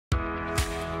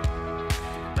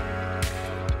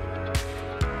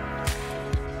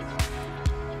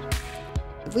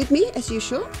with me, as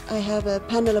usual, I have a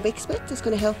panel of experts that's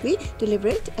going to help me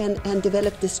deliberate and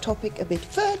develop this topic a bit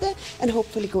further and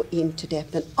hopefully go into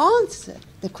depth and answer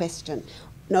the question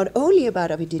not only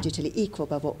about are we digitally equal,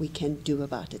 but what we can do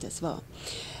about it as well.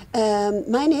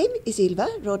 My name is Ylva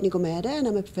Rodney Gomeda, and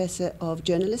I'm a professor of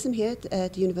journalism here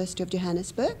at the University of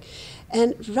Johannesburg.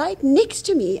 And right next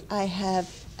to me, I have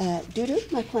Dudu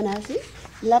Makwanasi.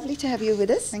 Lovely to have you with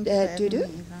us, Dudu.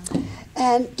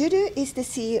 And Dudu is the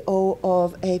CEO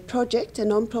of a project, a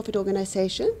non-profit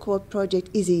organization called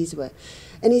Project Izizwe.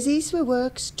 And Izizwe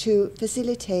works to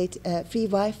facilitate free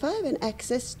Wi-Fi and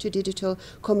access to digital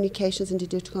communications and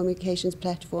digital communications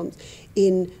platforms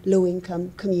in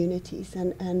low-income communities.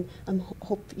 And I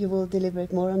hope you will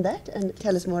deliberate more on that and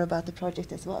tell us more about the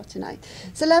project as well tonight.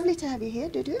 So lovely to have you here,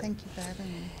 Dudu. Thank you for having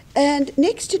me. And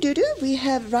next to Dudu, we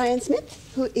have Ryan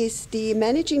Smith, who is the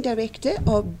managing director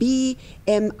of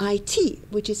BMIT,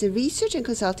 which is a research and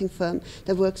consulting firm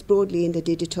that works broadly in the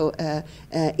digital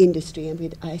industry and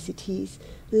with ICTs.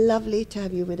 Lovely to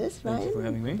have you with us, Ryan. Thank you for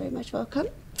having me. Very much welcome.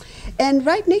 And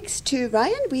right next to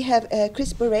Ryan, we have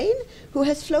Chris Borain, who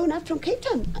has flown up from Cape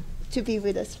Town to be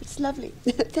with us. It's lovely.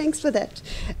 Thanks for that,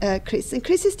 Chris. And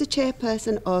Chris is the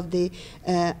chairperson of the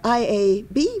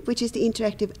IAB, which is the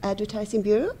Interactive Advertising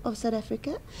Bureau of South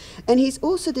Africa. And he's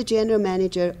also the general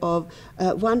manager of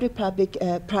One Republic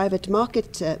Private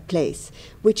Marketplace,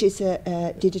 which is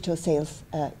a digital sales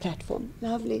platform.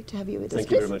 Lovely to have you with us, Chris.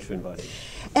 Thank you very much for inviting me.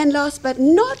 And last but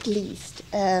not least,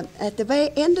 at the very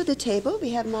end of the table, we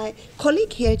have my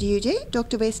colleague here at UJ,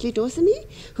 Dr. Wesley Dawsamy,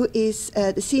 who is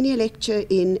the senior lecturer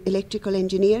in electrical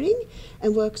engineering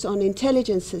and works on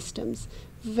intelligence systems.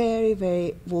 Very,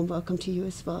 very warm welcome to you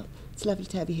as well. It's lovely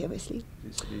to have you here, Wesley.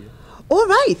 Pleased to be here. All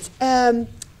right. I'd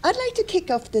like to kick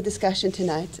off the discussion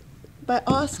tonight by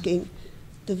asking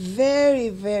the very,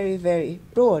 very, very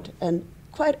broad and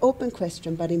quite open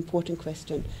question, but important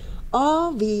question.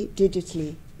 Are we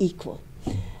digitally equal?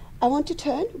 I want to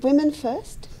turn women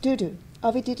first. Dudu,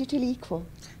 are we digitally equal?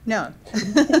 No.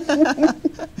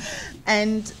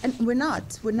 and we're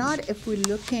not. We're not if we're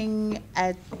looking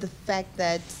at the fact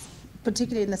that,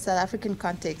 particularly in the South African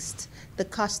context, the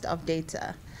cost of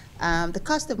data. The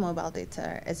cost of mobile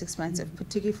data is expensive,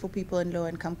 particularly for people in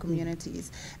low-income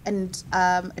communities. And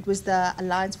it was the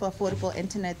Alliance for Affordable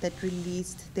Internet that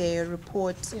released their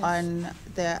report on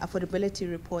the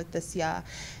affordability report this year.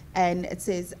 And it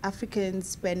says Africans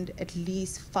spend at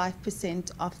least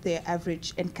 5% of their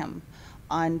average income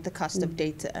on the cost of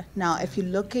data. Now, if you're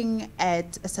looking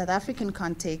at a South African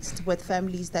context with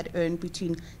families that earn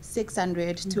between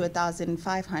 600 to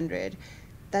 1,500,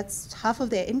 that's half of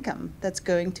their income that's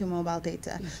going to mobile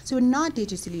data. So we're not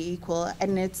digitally equal,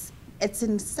 and it's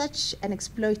in such an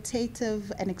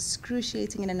exploitative and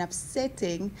excruciating and an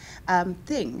upsetting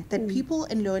thing that people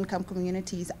in low-income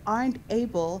communities aren't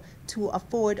able to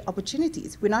afford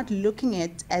opportunities. We're not looking at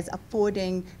it as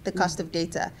affording the cost of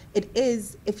data. It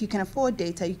is, if you can afford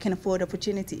data, you can afford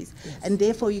opportunities, and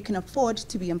therefore you can afford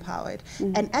to be empowered.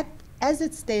 And as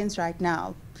it stands right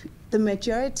now, the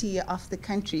majority of the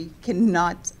country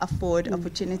cannot afford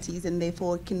opportunities and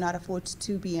therefore cannot afford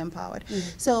to be empowered.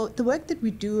 So the work that we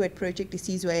do at Project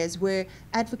Izizwe is we're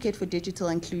advocate for digital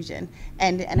inclusion.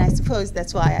 And I suppose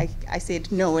that's why I said,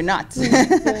 no, we're not.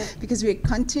 Because we're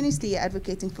continuously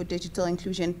advocating for digital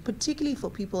inclusion, particularly for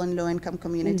people in low-income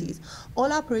communities.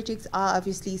 All our projects are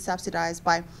obviously subsidized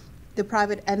by the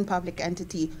private and public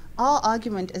entity. Our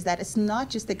argument is that it's not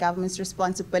just the government's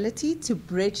responsibility to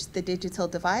bridge the digital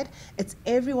divide, it's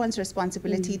everyone's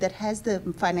responsibility that has the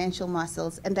financial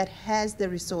muscles and that has the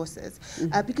resources.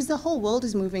 Because the whole world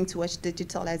is moving towards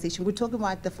digitalization. We're talking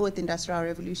about the fourth industrial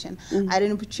revolution. I had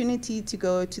an opportunity to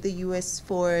go to the US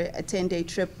for a 10-day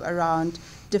trip around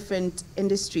different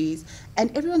industries,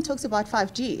 and everyone talks about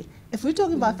 5G. If we're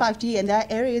talking about 5G and there are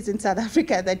areas in South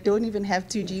Africa that don't even have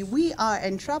 2G, we are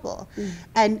in trouble.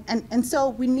 And so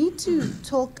we need to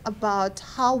talk about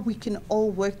how we can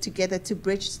all work together to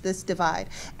bridge this divide.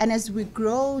 And as we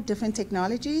grow different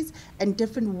technologies and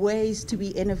different ways to be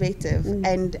innovative,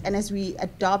 and as we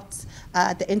adopt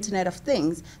the Internet of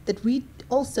Things, that we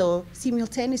also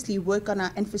simultaneously work on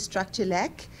our infrastructure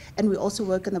lack, and we also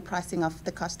work on the pricing of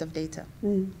the cost of data.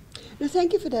 No,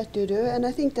 thank you for that, Dudu. And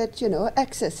I think that,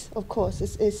 access, of course,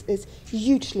 is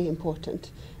hugely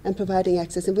important, and providing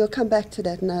access. And we'll come back to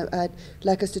that, and I'd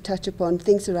like us to touch upon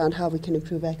things around how we can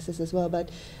improve access as well. But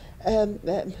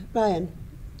Brian,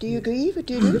 do you agree with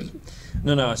Dudu?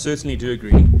 No, I certainly do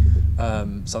agree.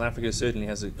 South Africa certainly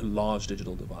has a large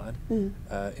digital divide.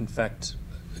 In fact,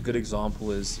 a good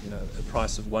example is, the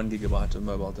price of 1 gigabyte of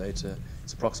mobile data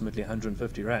is approximately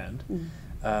 150 Rand.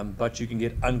 but you can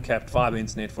get uncapped fiber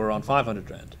internet for around 500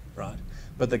 rand, right?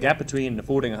 But the gap between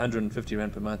affording 150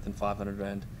 rand per month and 500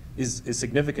 rand is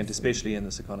significant, especially in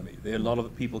this economy. There are a lot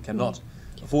of people cannot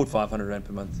afford 500 rand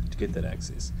per month to get that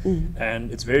access.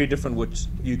 And it's very different what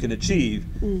you can achieve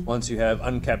once you have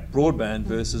uncapped broadband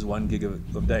versus 1 gig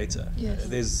of data. Yes.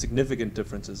 There's significant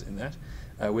differences in that,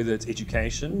 whether it's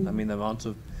education, I mean the amount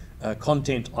of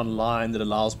content online that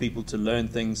allows people to learn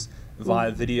things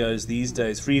via videos these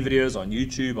days, free videos on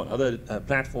YouTube, on other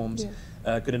platforms,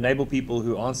 could enable people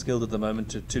who aren't skilled at the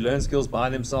moment to learn skills by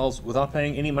themselves without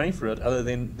paying any money for it other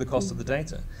than the cost of the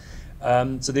data.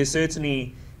 So there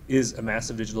certainly is a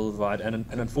massive digital divide, and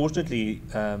unfortunately,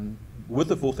 with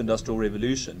the fourth industrial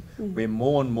revolution, where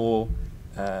more and more,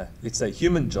 let's say,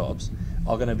 human jobs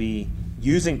are going to be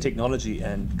using technology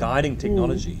and guiding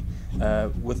technology,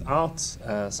 without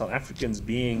South Africans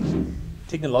being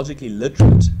technologically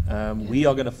literate, we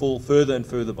are going to fall further and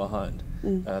further behind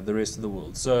the rest of the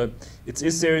world. So it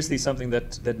is seriously something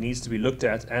that needs to be looked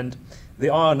at, and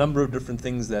there are a number of different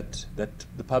things that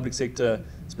the public sector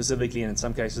specifically, and in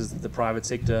some cases the private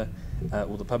sector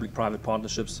or the public-private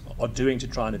partnerships are doing to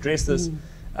try and address this.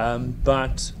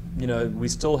 But you know, we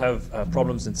still have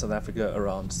problems in South Africa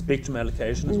around spectrum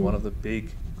allocation as one of the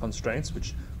big constraints,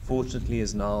 which fortunately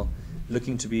is now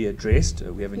looking to be addressed.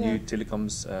 We have a new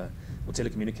telecoms or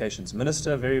telecommunications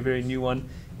minister, very, very new one,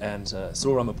 and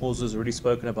Cyril Ramaphosa has already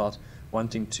spoken about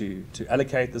wanting to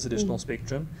allocate this additional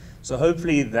spectrum. So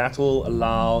hopefully that will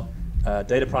allow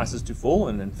data prices to fall,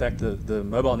 and in fact the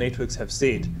mobile networks have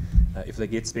said if they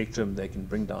get spectrum they can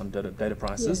bring down data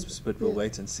prices, but we'll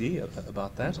wait and see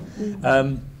about that.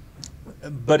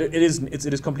 But it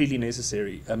is completely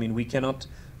necessary. I mean, we cannot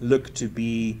look to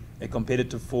be a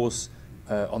competitive force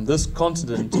on this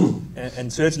continent,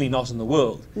 and certainly not in the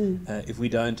world, if we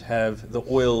don't have the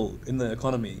oil in the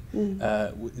economy,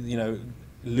 you know,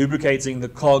 lubricating the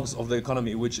cogs of the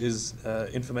economy, which is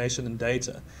information and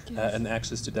data, and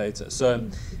access to data. So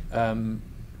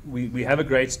we have a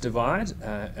great divide,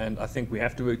 and I think we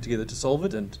have to work together to solve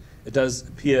it, and it does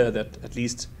appear that at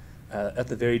least at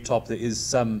the very top there is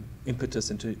some impetus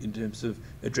in terms of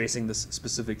addressing this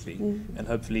specifically, and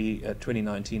hopefully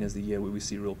 2019 is the year where we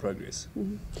see real progress.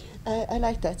 I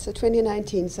like that. So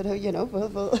 2019, sort of, you know,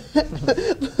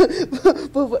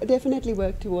 we'll definitely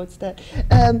work towards that.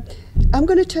 I'm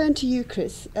going to turn to you,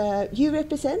 Chris. You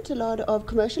represent a lot of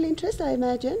commercial interest, I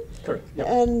imagine. Correct. Yep.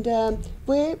 And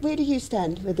where do you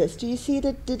stand with this? Do you see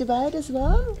the divide as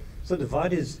well? So the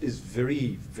divide is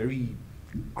very, very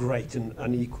great and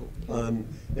unequal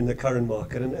in the current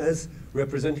market. And as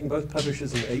representing both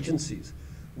publishers and agencies,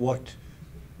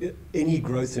 any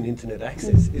growth in internet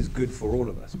access is good for all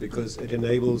of us, because it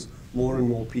enables more and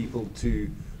more people to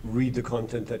read the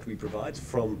content that we provide,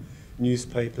 from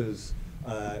newspapers,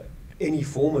 any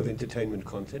form of entertainment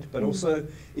content, but also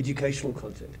educational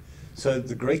content. So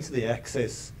the greater the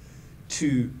access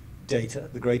to data,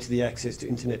 the greater the access to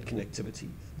internet connectivity,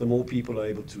 the more people are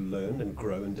able to learn and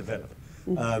grow and develop,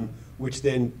 which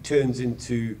then turns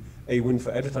into a win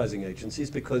for advertising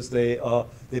agencies, because their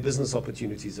business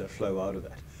opportunities that flow out of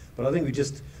that. But I think we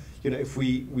just, you know, if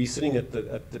we're sitting at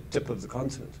the tip of the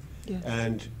continent,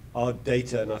 and our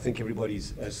data, and I think everybody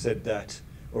has said that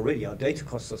already, our data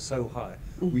costs are so high,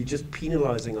 we're just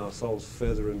penalizing ourselves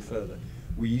further and further.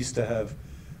 We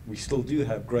still do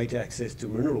have great access to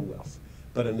mineral wealth,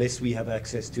 but unless we have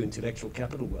access to intellectual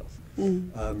capital wealth,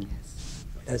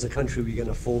 as a country we're going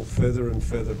to fall further and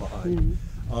further behind.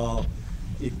 Our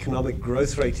economic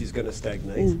growth rate is going to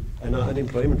stagnate, and our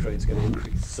unemployment rate is going to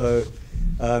increase. So,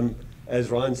 as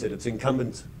Ryan said, it's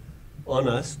incumbent on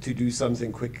us to do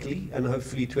something quickly, and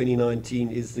hopefully 2019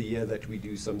 is the year that we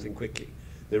do something quickly.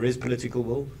 There is political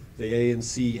will. The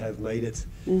ANC have made it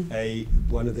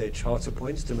one of their charter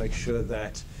points to make sure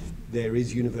that there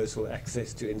is universal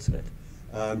access to internet.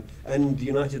 And the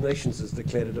United Nations has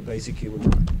declared it a basic human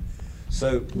right.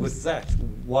 So with that,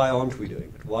 why aren't we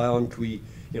doing it? Why aren't we,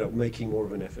 you know, making more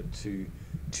of an effort to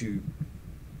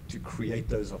create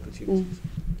those opportunities?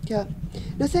 Yeah.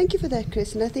 No, thank you for that,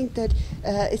 Chris. And I think that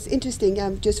it's interesting.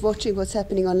 I'm just watching what's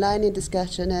happening online in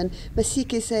discussion, and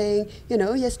Masiki is saying, you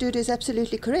know, yes, Dudu is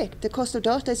absolutely correct. The cost of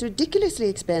data is ridiculously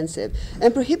expensive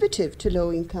and prohibitive to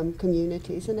low-income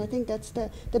communities. And I think that's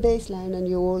the baseline, and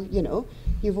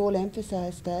you've all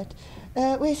emphasized that.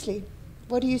 Wesley,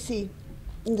 what do you see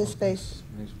in this space?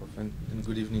 Thanks, Prof. And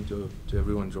good evening to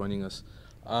everyone joining us.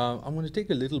 I'm going to take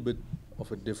a little bit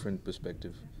of a different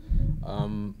perspective.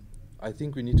 I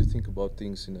think we need to think about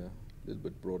things in a little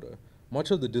bit broader. Much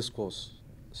of the discourse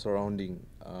surrounding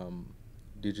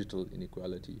digital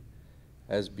inequality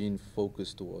has been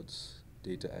focused towards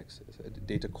data access,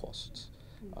 data costs.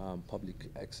 public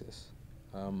access.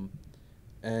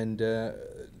 And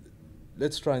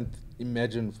let's try and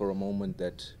imagine for a moment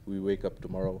that we wake up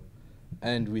tomorrow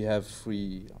and we have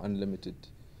free, unlimited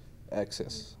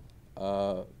access.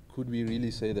 Could we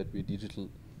really say that we're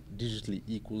digitally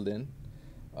equal then?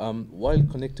 While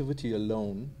connectivity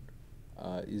alone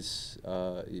is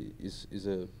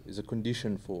a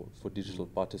condition for digital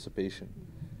participation,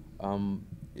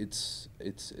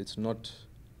 it's not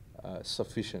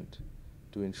sufficient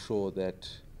to ensure that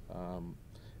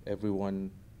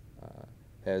everyone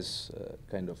has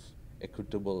kind of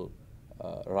equitable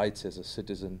rights as a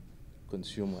citizen,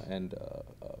 consumer, and a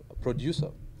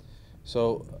producer.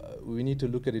 So we need to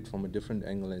look at it from a different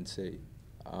angle and say,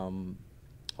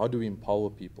 how do we empower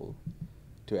people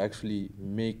to actually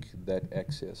make that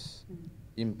access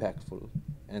impactful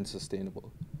and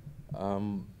sustainable?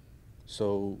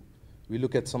 So we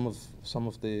look at some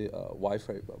of the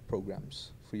Wi-Fi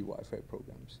programs, free Wi-Fi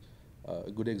programs.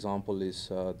 A good example is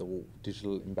the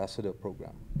Digital Ambassador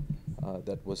program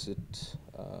that was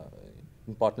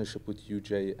in partnership with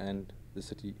UJ and the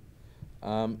city,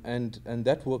 and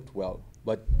that worked well.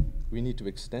 But we need to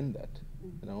extend that,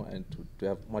 and to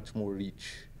have much more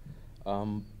reach,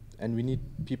 and we need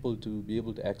people to be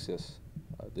able to access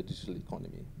the digital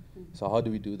economy. So how do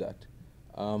we do that?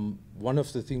 One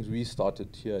of the things we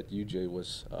started here at UJ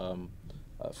was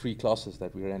free classes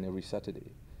that we ran every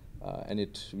Saturday. And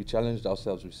we challenged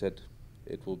ourselves. We said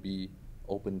it will be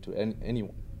open to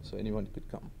anyone, so anyone could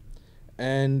come.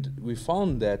 And we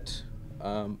found that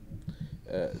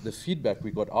the feedback we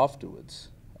got afterwards,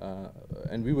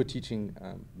 and we were teaching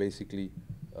basically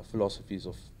philosophies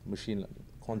of machine learning,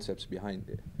 concepts behind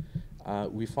it.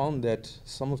 We found that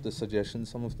some of the suggestions,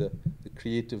 some of the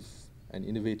creative and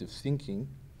innovative thinking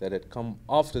that had come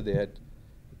after they had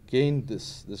gained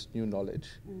this new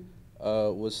knowledge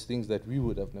was things that we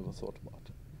would have never thought about.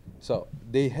 So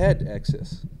they had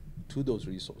access to those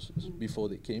resources before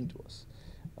they came to us,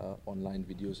 online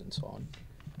videos and so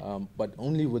on. But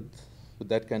only with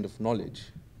that kind of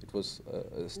knowledge, it was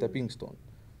a stepping stone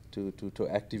to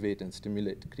activate and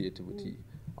stimulate creativity,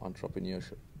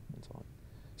 entrepreneurship, and so on.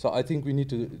 So I think we need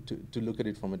to look at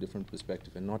it from a different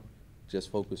perspective and not just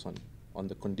focus on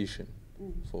the condition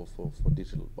for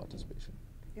digital participation.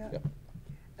 Yeah. Yeah.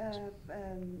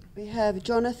 We have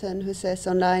Jonathan who says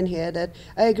online here that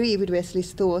I agree with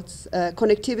Wesley's thoughts.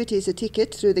 Connectivity is a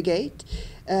ticket through the gate.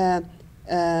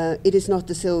 It is not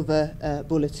the silver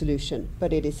bullet solution,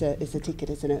 but it is a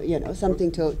ticket. It's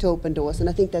something to open doors, and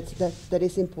I think that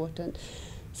is important.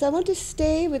 So I want to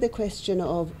stay with the question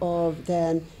of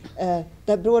then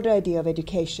the broader idea of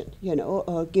education,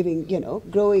 or giving,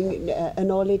 growing a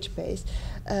knowledge base.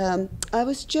 I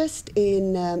was just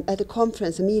at a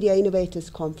conference, a Media Innovators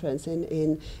Conference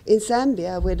in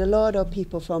Zambia, with a lot of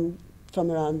people from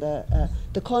around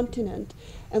the continent,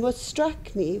 and what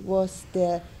struck me was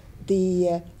the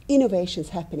innovations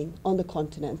happening on the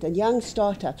continent, and young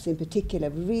startups in particular,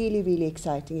 really, really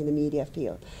exciting in the media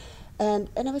field. And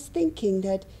I was thinking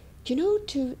that,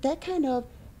 to that kind of,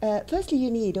 firstly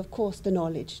you need, of course, the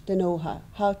knowledge, the know-how,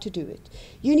 how to do it.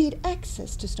 You need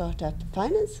access to startup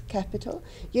finance, capital.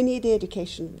 You need the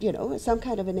education, some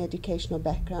kind of an educational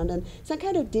background and some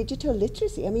kind of digital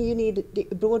literacy. I mean, you need the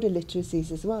broader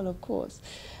literacies as well, of course.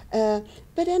 But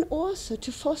then also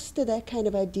to foster that kind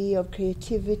of idea of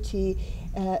creativity,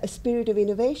 a spirit of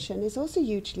innovation is also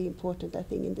hugely important, I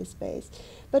think, in this space.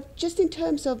 But just in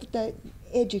terms of the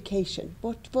education,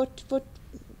 what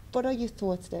are your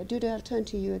thoughts there? Duda, I'll turn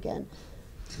to you again.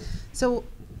 So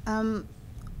I'm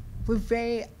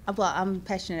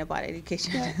passionate about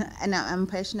education, and I'm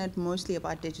passionate mostly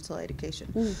about digital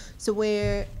education. So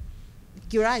where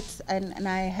you're right, and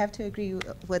I have to agree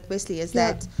with Wesley, is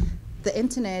that the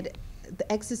internet,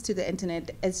 the access to the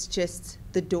internet is just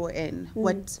the door in.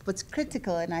 What's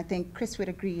critical, and I think Chris would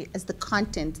agree, is the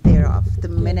content thereof, the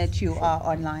minute you are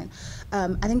online.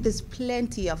 I think there's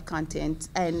plenty of content,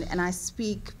 and I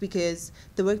speak because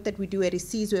the work that we do at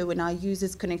Isizwe, when our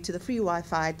users connect to the free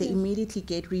Wi-Fi, they immediately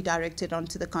get redirected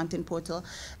onto the content portal.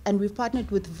 And we've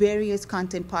partnered with various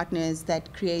content partners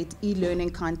that create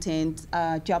e-learning content,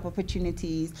 job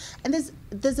opportunities, and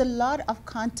there's a lot of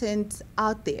content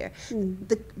out there.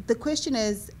 The question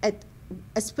is,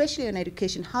 especially in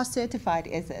education, how certified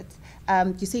is it?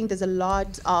 You're seeing there's a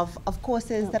lot of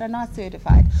courses that are not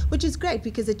certified, which is great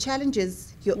because it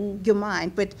challenges your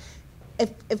mind. But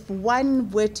if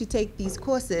one were to take these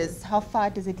courses, how far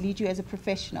does it lead you as a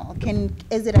professional?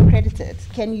 Is it accredited?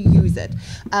 Can you use it?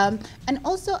 And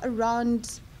also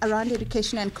around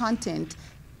education and content,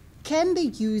 can the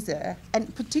user,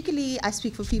 and particularly I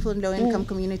speak for people in low-income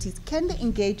communities, can they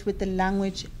engage with the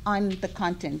language on the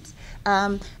content?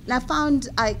 And I found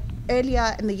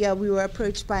earlier in the year we were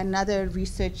approached by another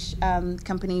research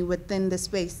company within the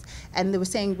space, and they were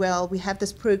saying, well, we have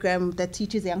this program that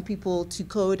teaches young people to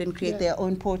code and create their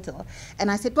own portal.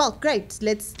 And I said, well, great,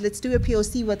 let's do a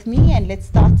POC with me and let's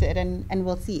start it and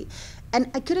we'll see. And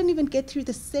I couldn't even get through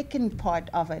the second part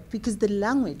of it because the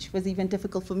language was even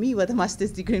difficult for me with a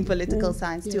master's degree in political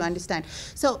science to understand.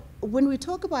 So when we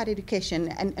talk about education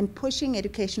and pushing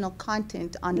educational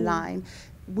content online,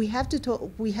 we have to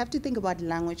think about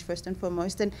language first and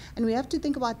foremost, and we have to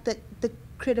think about the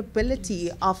credibility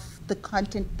of the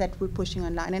content that we're pushing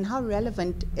online and how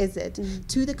relevant is it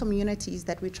to the communities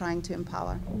that we're trying to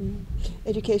empower.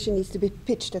 Education needs to be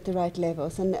pitched at the right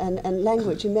levels, and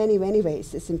language in many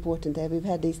ways is important there. We've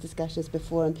had these discussions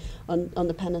before on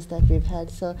the panels that we've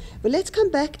had. So, but let's come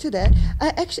back to that.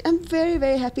 I'm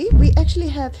very happy. We actually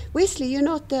have, Wesley, you're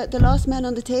not the last man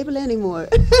on the table anymore.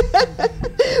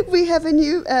 We have a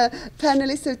new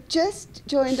panelist who just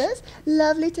joined us.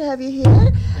 Lovely to have you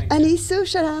here. Aniso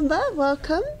Sharamba,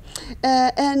 welcome.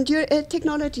 And you're a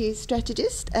technology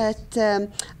strategist at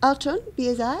Altron,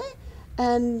 BSI.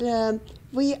 And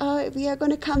we are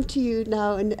going to come to you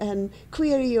now and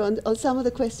query you on some of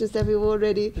the questions that we've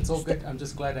already... It's all good. I'm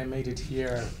just glad I made it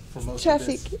here for most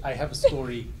Traffic. of this. I have a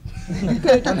story.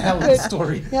 Good. One hell of a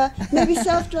story. Yeah. Maybe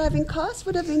self-driving cars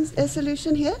would have been a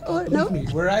solution here, or no? Believe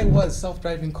me, where I was,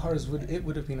 self-driving cars would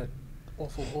have been an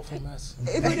awful mess.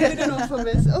 It would have been an awful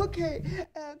mess. Okay.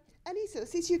 Aniso,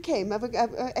 since you came,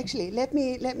 actually, let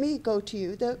me go to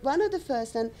you. One of the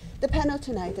first, and the panel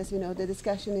tonight, as we know, the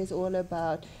discussion is all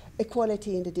about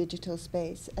equality in the digital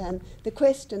space. And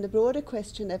the broader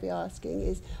question that we're asking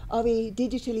is, are we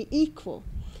digitally equal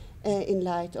in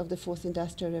light of the fourth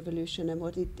industrial revolution and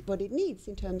what it needs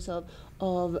in terms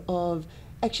of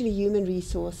actually human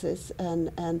resources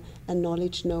and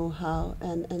knowledge, know-how,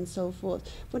 and so forth.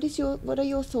 What are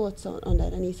your thoughts on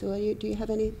that, Aniso? Do you have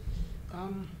any?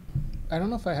 I don't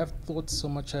know if I have thoughts so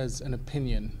much as an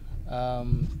opinion,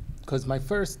 because my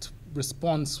first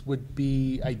response would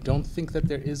be, I don't think that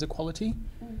there is equality,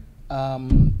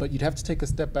 but you'd have to take a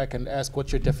step back and ask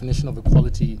what your definition of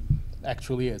equality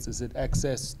actually is. Is it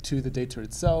access to the data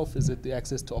itself? Is it the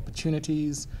access to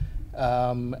opportunities?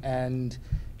 And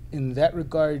in that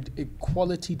regard,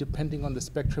 equality, depending on the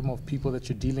spectrum of people that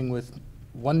you're dealing with,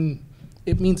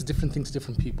 it means different things to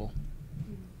different people.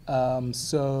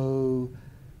 So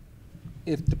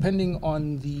if depending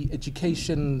on the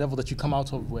education level that you come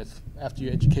out of with after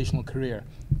your educational career,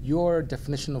 your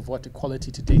definition of what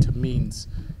equality to data means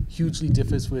hugely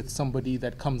differs with somebody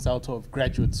that comes out of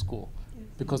graduate school,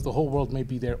 because the whole world may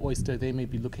be their oyster. They may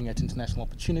be looking at international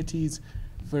opportunities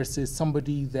versus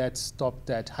somebody that stopped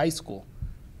at high school,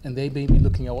 and they may be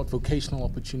looking at what vocational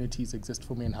opportunities exist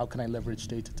for me and how can I leverage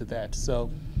data to that. So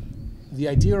the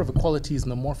idea of equality is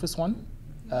an amorphous one.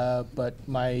 But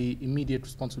my immediate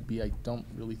response would be, I don't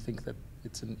really think that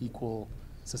it's an equal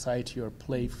society or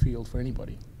play field for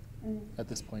anybody at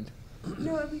this point.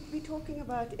 No, we're talking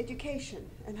about education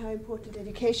and how important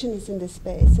education is in this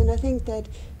space. And I think that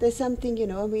there's something,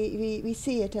 we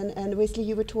see it. And Wesley,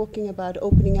 you were talking about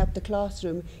opening up the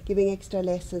classroom, giving extra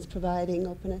lessons, providing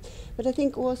openness. But I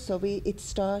think also it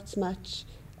starts much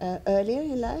earlier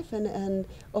in life, and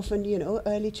often,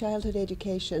 early childhood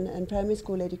education and primary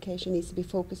school education needs to be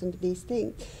focused on these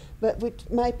things, but which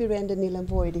might be rendered nil and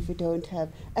void if we don't have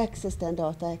access, then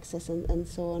data access, and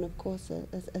so on, of course,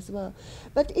 as well.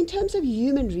 But in terms of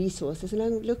human resources, and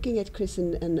I'm looking at Chris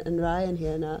and Ryan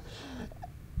here now,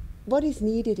 what is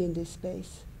needed in this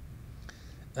space?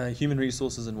 Human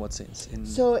resources in what sense?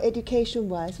 So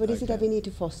education-wise, what is it that we need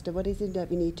to foster? What is it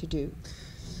that we need to do?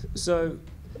 So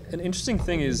an interesting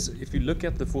thing is, if you look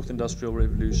at the fourth industrial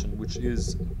revolution, which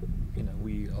is,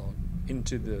 we are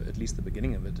into at least the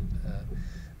beginning of it,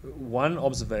 one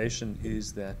observation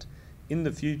is that in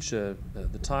the future,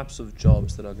 the types of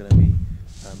jobs that are going to be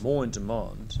more in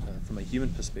demand from a human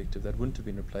perspective that wouldn't have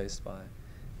been replaced by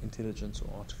intelligence or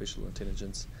artificial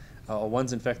intelligence are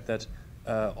ones, in fact, that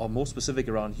are more specific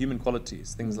around human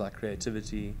qualities, things like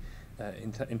creativity,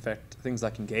 in fact, things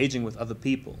like engaging with other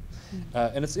people.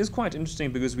 And it is quite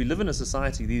interesting because we live in a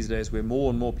society these days where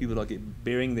more and more people are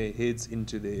burying their heads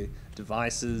into their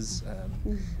devices,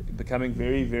 becoming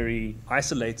very, very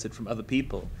isolated from other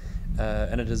people.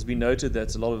 And it has been noted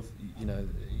that a lot of,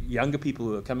 younger people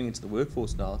who are coming into the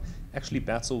workforce now actually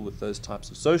battle with those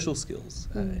types of social skills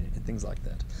and things like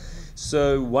that.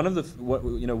 So one of the,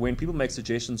 when people make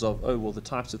suggestions of, oh, well, the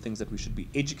types of things that we should be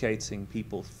educating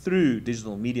people through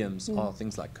digital mediums are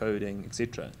things like coding,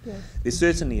 etc. Yes. There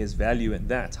certainly is value in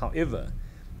that. However,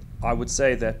 I would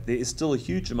say that there is still a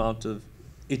huge amount of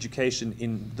education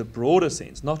in the broader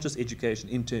sense, not just education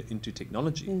into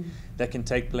technology, that can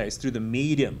take place through the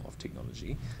medium of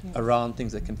technology around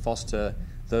things that can foster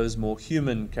those more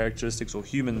human characteristics or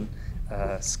human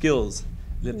skills.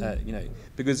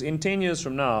 Because in 10 years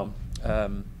from now,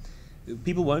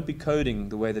 people won't be coding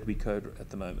the way that we code at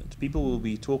the moment. People will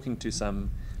be talking to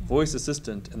some voice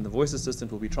assistant, and the voice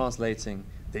assistant will be translating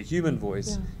their human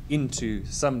voice into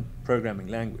some programming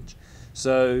language.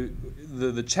 So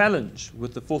the challenge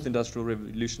with the fourth industrial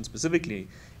revolution specifically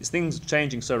is things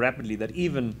changing so rapidly that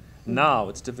even now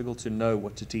it's difficult to know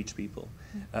what to teach people,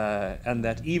 and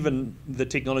that even the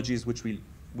technologies which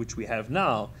we have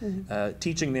now,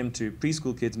 teaching them to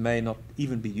preschool kids may not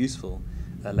even be useful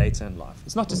later in life.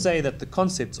 It's not to say that the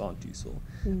concepts aren't useful.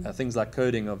 Things like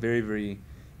coding are very, very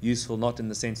useful, not in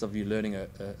the sense of you learning a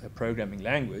programming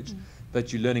language,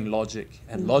 but you're learning logic,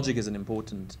 and logic is an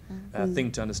important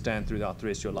thing to understand throughout the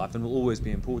rest of your life, and will always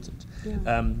be important.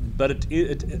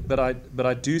 But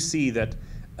I do see that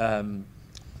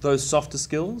those softer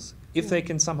skills, if they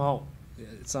can somehow,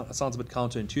 it sounds a bit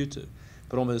counterintuitive,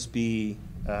 but almost be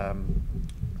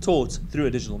taught through a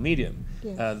digital medium,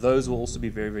 those will also be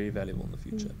very, very valuable in the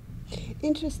future.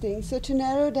 Interesting. So to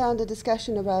narrow down the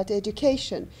discussion about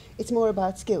education, it's more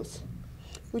about skills.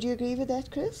 Would you agree with that,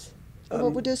 Chris?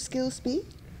 What would those skills be?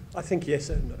 I think yes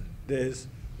and no. There's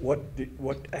what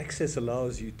access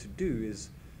allows you to do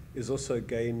is also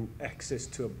gain access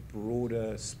to a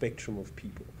broader spectrum of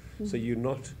people. So you're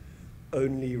not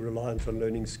only reliant on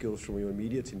learning skills from your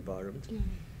immediate environment.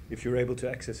 If you're able to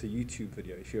access a YouTube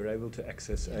video, if you're able to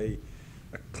access a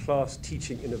class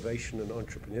teaching innovation and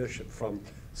entrepreneurship from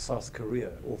South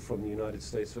Korea or from the United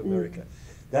States of America,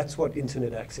 that's what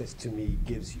internet access to me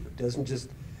gives you.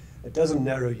 It doesn't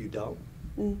narrow you down.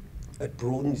 It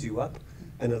broadens you up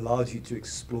and allows you to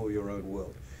explore your own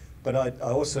world. But I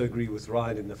also agree with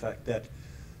Ryan in the fact that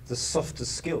the softer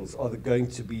skills are going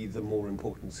to be the more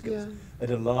important skills.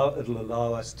 It'll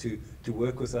allow us to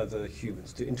work with other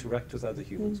humans, to interact with other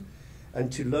humans, and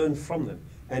to learn from them.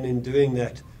 And in doing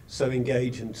that, so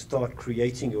engage and start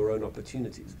creating your own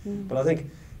opportunities. But I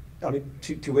think,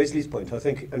 to Wesley's point, I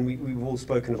think, and we've all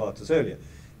spoken about this earlier,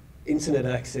 internet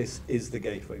access is the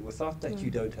gateway. Without that, you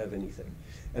don't have anything.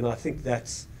 And I think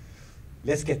let's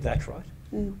get that right.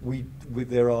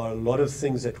 There are a lot of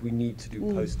things that we need to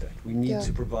do post that. We need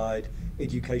to provide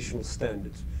educational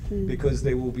standards, because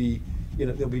there will be,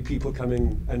 there'll be people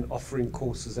coming and offering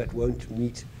courses that won't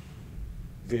meet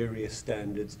various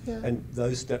standards, and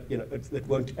those that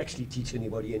won't actually teach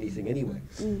anybody anything anyway.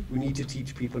 We need to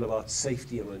teach people about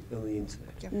safety on the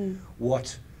internet.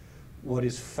 What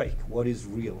is fake? What is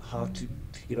real? How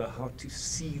to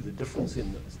see the difference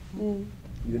in those.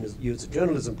 You as a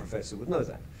journalism professor would know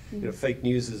that. Fake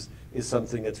news is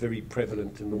something that's very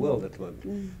prevalent in the world at the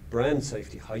moment. Brand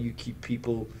safety, how you keep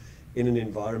people in an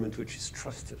environment which is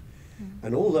trusted.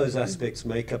 And all those aspects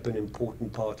make up an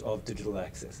important part of digital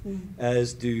access,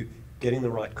 as do getting the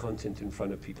right content in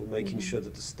front of people, making sure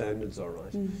that the standards are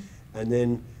right, and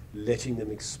then letting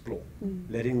them explore.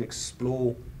 Letting them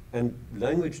explore, and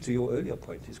language, to your earlier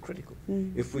point, is critical.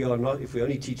 If we're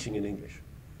only teaching in English,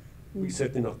 we're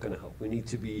certainly not going to help. We need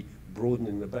to be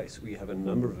broadening the base. We have a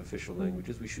number of official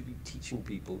languages. We should be teaching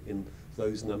people in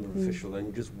those number of official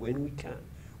languages when we can,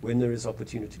 when there is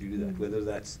opportunity to do that, whether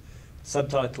that's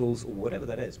subtitles or whatever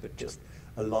that is, but just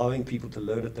allowing people to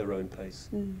learn at their own pace,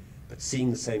 but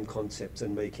seeing the same concepts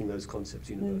and making those concepts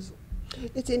universal.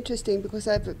 It's interesting because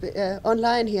I've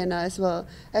online here now as well.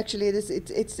 Actually,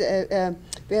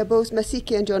 we are both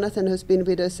Masiki and Jonathan, who's been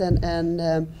with us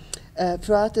and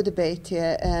throughout the debate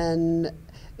here, and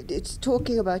it's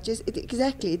talking about just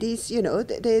exactly these.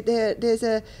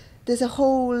 There's a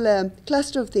whole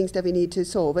cluster of things that we need to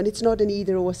solve, and it's not an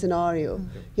either-or scenario,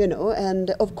 and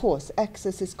of course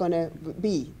access is going to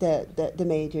be the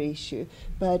major issue,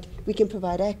 but we can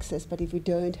provide access, but if we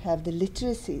don't have the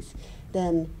literacies,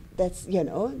 then that's,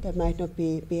 that might not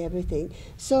be everything.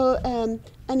 So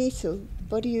Anisu,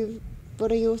 what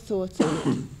are your thoughts on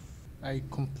it? I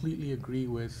completely agree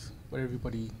with what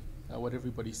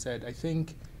everybody said. I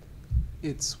think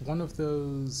it's one of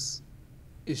those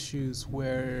issues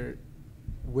where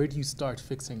do you start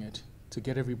fixing it to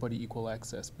get everybody equal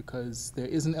access? Because there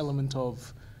is an element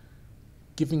of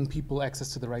giving people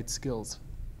access to the right skills.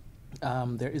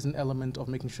 There is an element of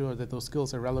making sure that those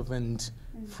skills are relevant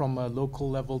from a local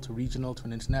level to regional to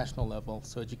an international level.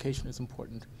 So education is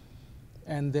important.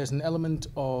 And there's an element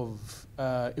of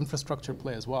infrastructure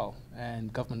play as well,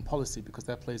 and government policy, because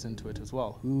that plays into it as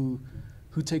well. Who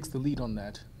takes the lead on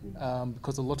that?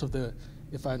 Because a lot of the,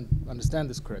 if I understand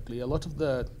this correctly, a lot of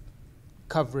the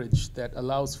coverage that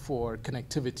allows for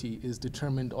connectivity is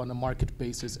determined on a market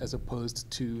basis as opposed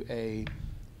to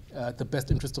the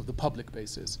best interest of the public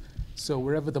basis. So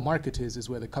wherever the market is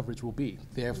where the coverage will be.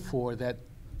 Therefore, that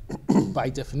by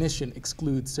definition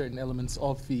excludes certain elements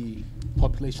of the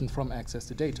population from access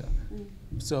to data.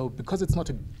 So because it's not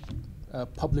a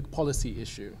public policy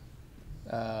issue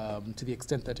to the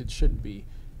extent that it should be,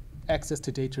 access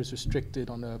to data is restricted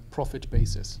on a profit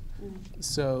basis.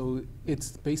 So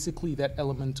it's basically that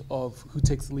element of who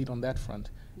takes the lead on that front.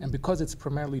 And because it's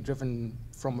primarily driven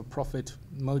from a profit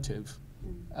motive,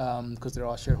 because there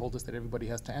are shareholders that everybody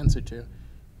has to answer to,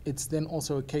 it's then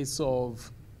also a case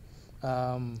of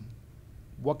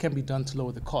what can be done to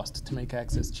lower the cost to make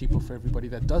access cheaper for everybody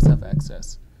that does have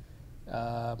access.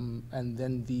 And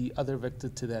then the other vector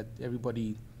to that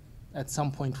everybody at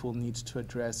some point will need to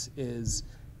address is,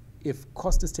 if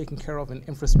cost is taken care of and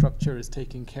infrastructure is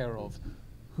taken care of,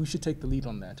 who should take the lead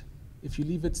on that? If you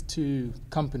leave it to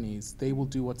companies, they will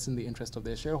do what's in the interest of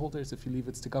their shareholders. If you leave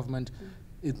it to government,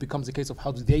 it becomes a case of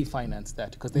how do they finance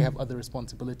that, because they have other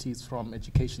responsibilities from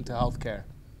education to healthcare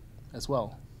as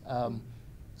well.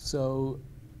 So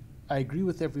I agree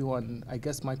with everyone. I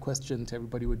guess my question to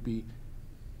everybody would be,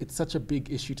 it's such a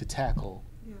big issue to tackle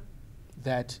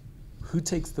that who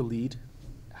takes the lead,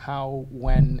 how,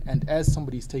 when, and as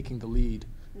somebody's taking the lead,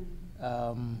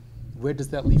 where does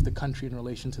that leave the country in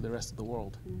relation to the rest of the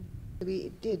world?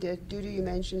 We did, Dudu, you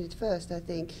mentioned it first, I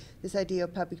think, this idea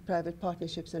of public-private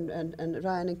partnerships, and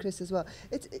Ryan and Chris as well,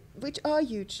 which are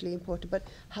hugely important, but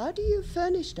how do you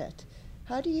furnish that?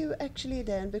 How do you actually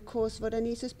then, because what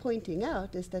Anise is pointing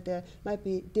out is that there might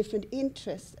be different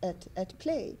interests at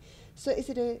play. So is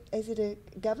it a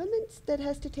government that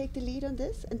has to take the lead on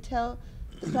this and tell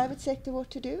the private sector what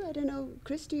to do? I don't know.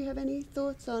 Chris, do you have any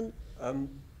thoughts on? I'm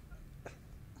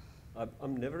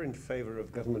never in favour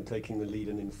of government taking the lead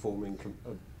and informing,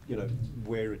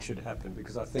 where it should happen,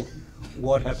 because I think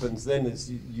what happens then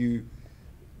is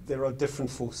there are different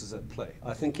forces at play.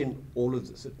 I think in all of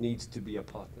this, it needs to be a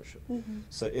partnership.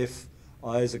 So if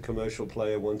I, as a commercial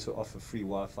player, want to offer free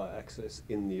Wi-Fi access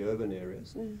in the urban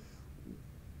areas,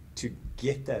 to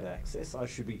get that access, I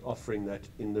should be offering that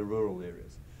in the rural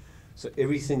areas. So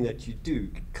everything that you do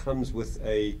comes with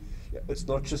it's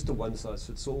not just a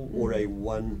one-size-fits-all or a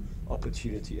one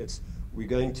opportunity. We're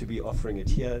going to be offering it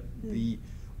here. The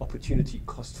opportunity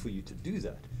cost for you to do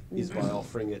that is by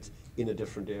offering it in a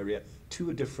different area to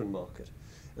a different market.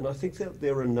 And I think that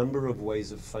there are a number of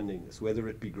ways of funding this, whether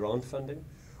it be grant funding,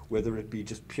 whether it be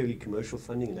just purely commercial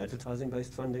funding and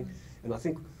advertising-based funding. And I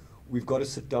think we've got to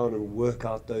sit down and work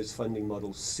out those funding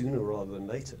models sooner rather than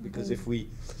later, because if we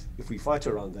fight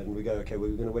around that and we go, okay, well,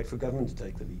 we're going to wait for government to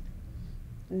take the lead,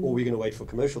 or we're going to wait for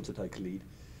commercial to take a lead,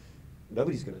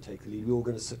 nobody's going to take the lead. We're all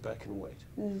going to sit back and wait.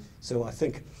 So I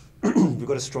think we've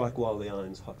got to strike while the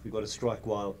iron's hot. We've got to strike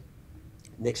while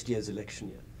next year's election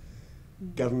year.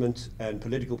 Government and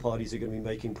political parties are going to be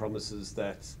making promises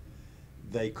that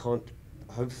they can't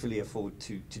hopefully afford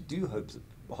to do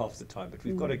half the time, but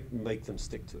we've got to make them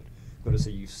stick to it. We've got to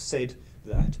say, you've said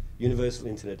that universal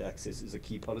internet access is a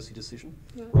key policy decision.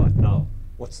 Right now,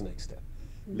 what's the next step?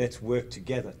 Let's work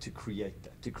together to create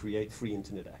that, to create free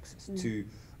internet access, to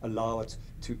allow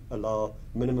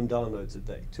minimum downloads a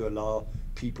day, to allow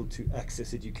people to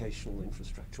access educational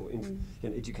infrastructure or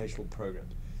educational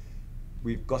programs.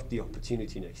 We've got the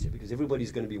opportunity next year, because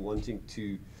everybody's going to be wanting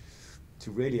to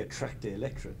really attract their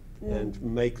electorate and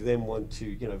make them want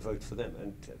to vote for them,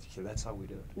 and so that's how we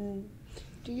do it.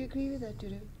 Do you agree with that,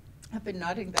 Dudu? I've been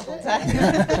nodding the whole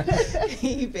time.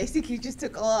 He basically just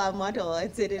took all our model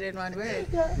and said it in one word.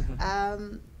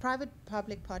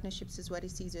 Private-public partnerships is what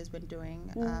ICESA has been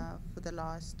doing for the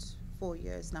last 4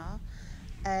 years now.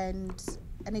 And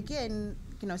again,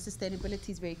 sustainability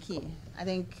is very key. I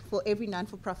think for every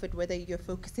non-for-profit, whether you're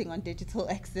focusing on digital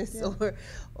access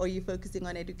or you're focusing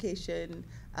on education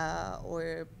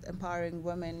or empowering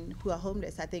women who are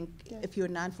homeless, I think if you're a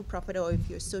non-for-profit or if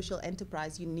you're a social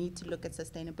enterprise, you need to look at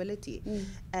sustainability.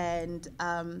 And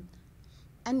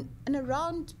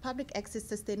around public access,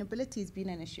 sustainability has been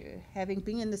an issue. Having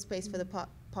been in the space for the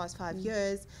past 5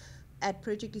 years, at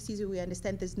Project ICESA, we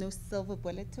understand there's no silver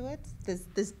bullet to it.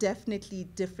 There's definitely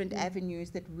different avenues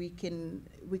that we can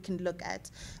look at,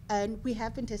 and we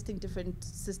have been testing different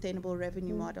sustainable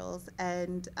revenue models.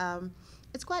 And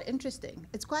It's quite interesting.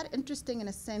 It's quite interesting in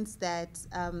a sense that,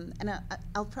 and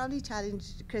I'll probably challenge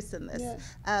Chris on this.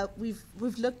 Yeah.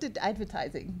 We've looked at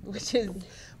advertising, which is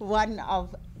one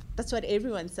of, that's what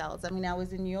everyone sells. I mean, I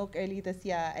was in New York early this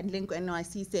year, and Link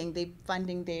NYC saying they're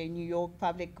funding their New York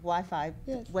public Wi-Fi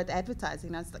Yes. with advertising.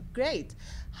 And I was like, great.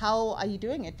 How are you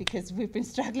doing it? Because we've been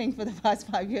struggling for the past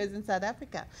 5 years in South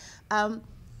Africa.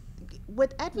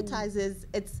 With advertisers,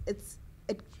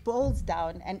 it boils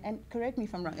down, and correct me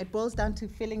if I'm wrong, it boils down to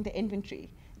filling the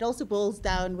inventory. It also boils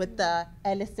down with the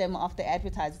LSM of the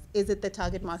advertisers. Is it the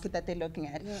target market that they're looking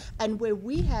at? Yeah. And where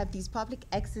we have these public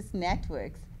access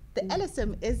networks, the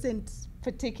LSM isn't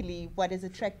particularly what is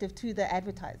attractive to the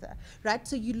advertiser, right?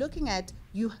 So you're looking at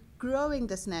you growing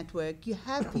this network, you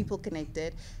have people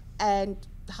connected, and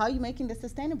how are you making this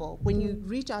sustainable? When you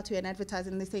reach out to an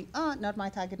advertiser and they say, oh, not my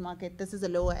target market, this is a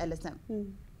lower LSM.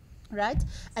 Right?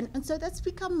 And so that's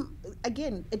become,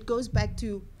 again, it goes back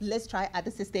to let's try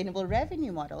other sustainable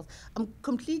revenue models. I'm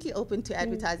completely open to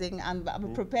advertising. I'm a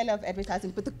propeller of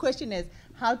advertising. But the question is,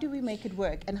 how do we make it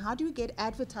work? And how do we get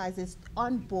advertisers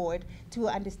on board to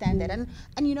understand that? And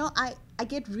you know, I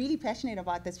get really passionate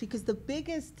about this because the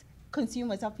biggest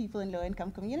consumers are people in low-income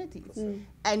communities.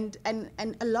 And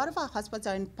a lot of our hotspots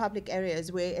are in public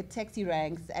areas where at taxi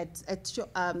ranks,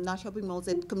 not shopping malls,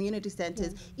 at community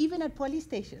centers, even at police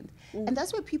stations. And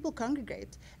that's where people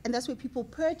congregate, and that's where people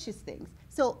purchase things.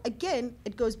 So again,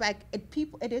 it goes back,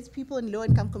 it is people in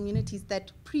low-income communities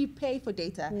that prepay for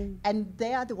data, and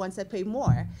they are the ones that pay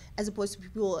more, as opposed to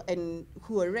people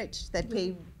who are rich that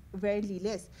pay rarely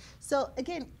less. So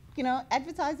again, you know,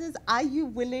 advertisers, are you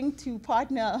willing to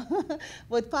partner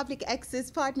with public access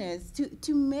partners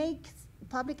to make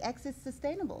public access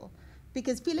sustainable?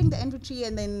 Because filling the inventory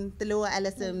and then the lower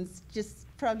LSMs just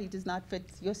probably does not fit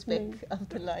your spec of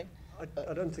the line.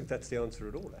 I don't think that's the answer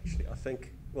at all, actually. I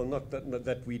think, well, not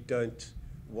that we don't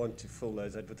want to fill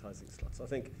those advertising slots. I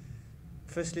think,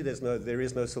 firstly, there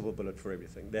is no silver bullet for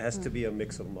everything. There has to be a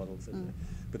mix of models in there.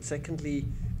 But secondly,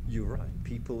 you're right,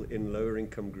 people in lower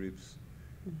income groups,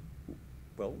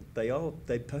 well,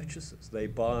 they purchasers. They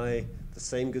buy the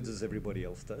same goods as everybody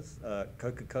else does.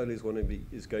 Coca-Cola is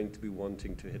going to be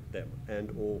wanting to hit them,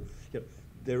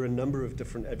 there are a number of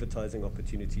different advertising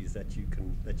opportunities that you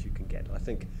can get. I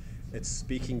think it's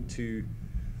speaking to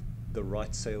the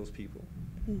right salespeople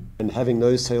and having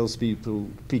those salespeople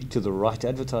speak to the right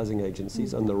advertising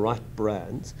agencies and the right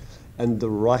brands and the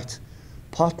right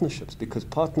partnerships, because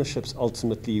partnerships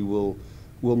ultimately will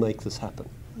make this happen.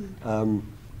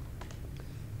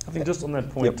 I think just on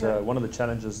that point, one of the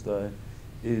challenges though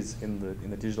is in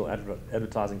the digital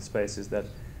advertising space is that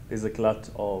there's a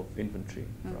glut of inventory,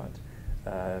 right?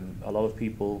 A lot of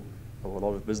people or a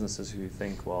lot of businesses who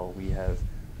think, well, we have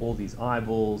all these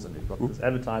eyeballs and we've got this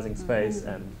advertising space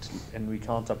and we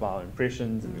count up our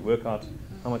impressions and we work out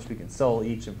how much we can sell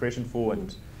each impression for,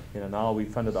 and now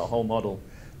we've funded our whole model.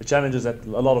 The challenge is that a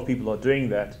lot of people are doing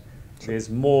that. There's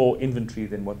more inventory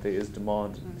than what there is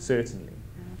demand, certainly.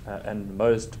 And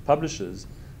most publishers,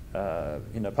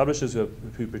 publishers who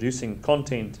are producing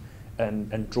content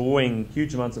and drawing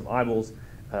huge amounts of eyeballs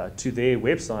to their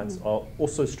websites are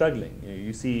also struggling.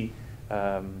 You see,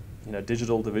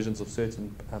 digital divisions of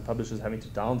certain publishers having to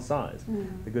downsize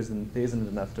because there isn't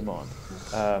enough demand.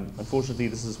 Unfortunately,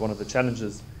 this is one of the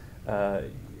challenges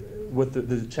with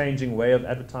the changing way of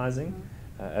advertising.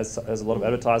 As a lot of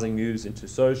advertising moves into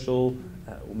social,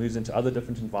 or moves into other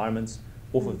different environments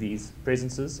off of these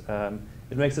presences,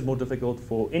 it makes it more difficult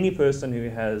for any person who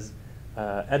has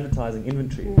advertising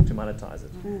inventory to monetize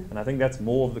it. And I think that's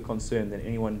more of the concern than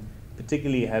anyone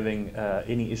particularly having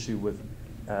any issue with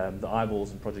the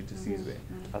eyeballs and Project to Seize where.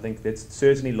 I think there's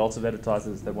certainly lots of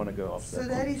advertisers that want to go after So that.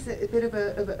 that is a bit of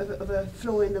a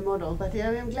flaw in the model, but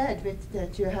I'm glad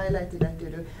that you highlighted that,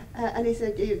 Dudu. And he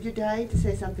said you're dying to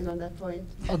say something on that point.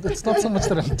 Oh, it's not so much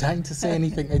that I'm dying to say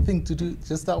anything. I think Dudu,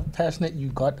 just how passionate you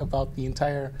got about the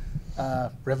entire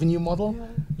revenue model.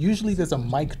 Usually there's a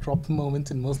mic drop moment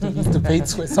in most of these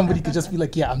debates where somebody could just be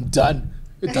like, yeah, I'm done.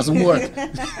 It doesn't work.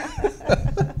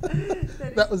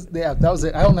 That was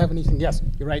it. I don't have anything. Yes,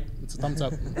 you're right. It's a thumbs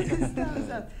up. Thumbs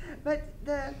up. But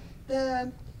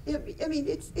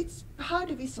it's how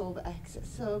do we solve access?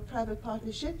 So private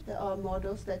partnership, there are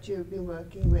models that you've been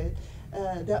working with.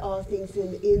 There are things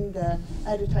in the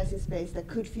advertising space that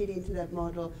could fit into that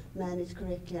model, managed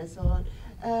correctly and so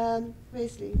on.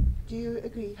 Wesley, do you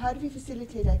agree? How do we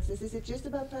facilitate access? Is it just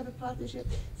about private partnership?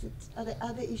 Are there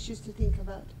other issues to think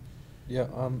about? Yeah,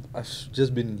 I've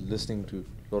just been listening to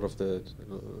a lot of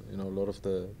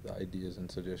the, ideas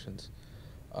and suggestions.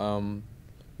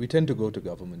 We tend to go to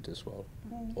government as well,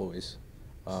 always.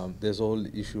 There's a whole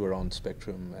issue around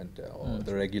spectrum and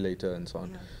the regulator and so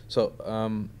on. Yeah. So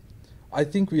I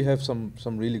think we have some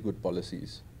really good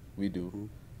policies. We do.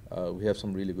 We have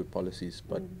some really good policies,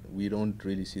 but we don't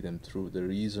really see them through. The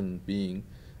reason being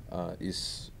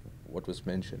is what was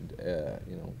mentioned.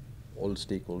 You know, all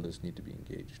stakeholders need to be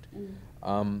engaged.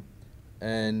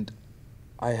 And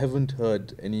I haven't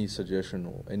heard any suggestion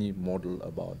or any model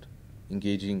about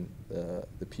engaging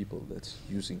the people that's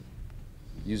using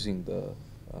the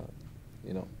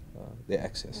their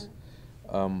access,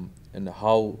 and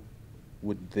how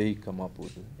would they come up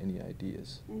with any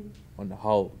ideas on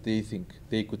how they think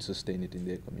they could sustain it in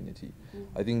their community.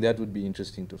 I think that would be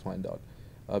interesting to find out,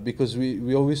 because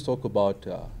we always talk about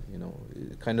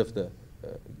kind of the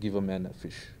give a man a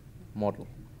fish model.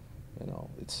 You know,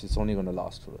 it's only going to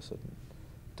last for a certain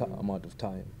amount of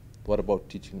time. What about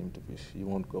teaching him to fish? He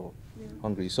won't go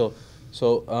hungry. So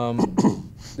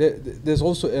there's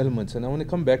also elements, and I want to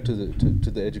come back to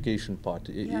the education part.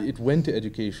 It went to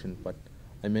education, but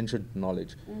I mentioned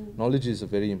knowledge. Knowledge is a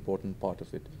very important part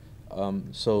of it.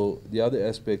 So the other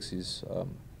aspects is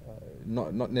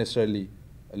not necessarily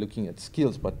looking at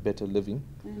skills, but better living.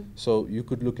 So you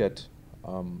could look at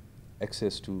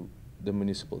access to the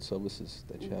municipal services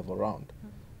that you have around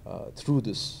through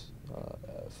this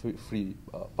free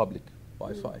public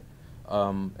Wi-Fi,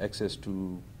 access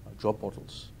to job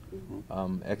portals,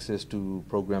 access to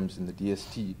programs in the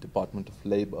DST, Department of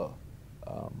Labor,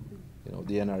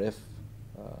 the NRF,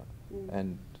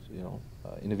 and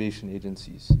innovation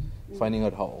agencies, finding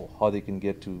out how they can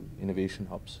get to innovation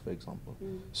hubs, for example.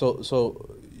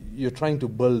 So you're trying to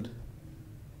build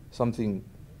something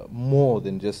more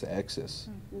than just access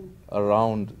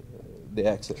around the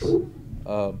access,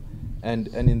 and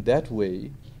in that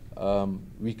way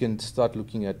we can start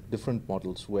looking at different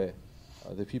models where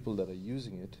the people that are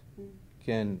using it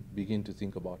can begin to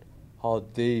think about how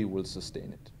they will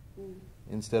sustain it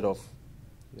instead of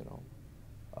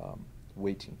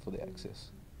waiting for the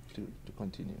access to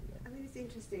continue. I mean, it's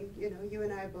interesting, you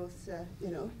and I are both,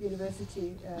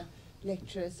 university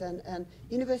lecturers, and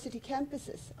university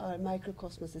campuses are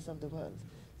microcosmoses of the world.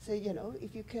 So,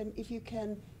 if you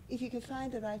can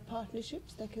find the right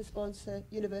partnerships that can sponsor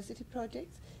university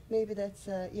projects, maybe that's,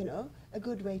 a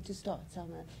good way to start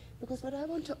somewhere. Because what I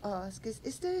want to ask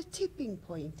is there a tipping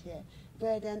point here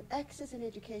where then access and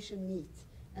education meet,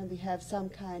 and we have some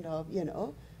kind of,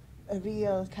 a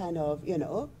real kind of,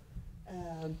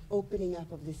 opening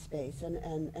up of this space,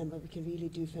 and where we can really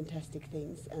do fantastic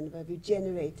things, and where we've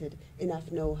generated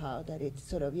enough know-how that it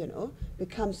sort of,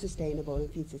 becomes sustainable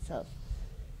and feeds itself.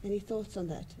 Any thoughts on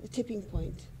that? A tipping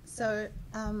point? So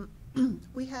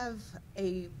we have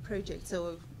a project.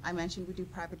 So I mentioned we do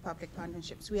private-public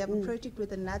partnerships. We have a project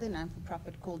with another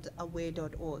non-for-profit called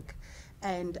aware.org.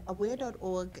 And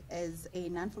aware.org is a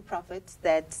non-for-profit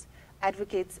that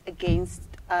advocates against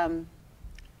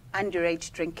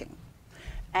underage drinking.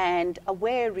 And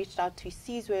Aware reached out to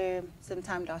Sizwe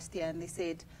sometime last year, and they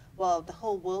said, well, the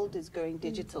whole world is going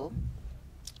digital.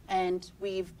 And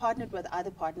we've partnered with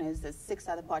other partners, there's 6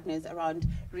 other partners around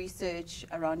research,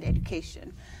 around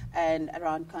education, and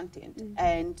around content.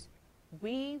 And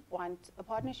we want a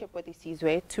partnership with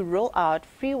Sizwe to roll out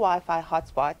free Wi-Fi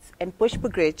hotspots in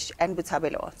Bushbuckridge and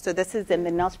Botshabelo. So this is in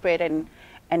the Nelspruit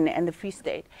and the Free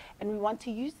State. And we want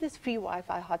to use this free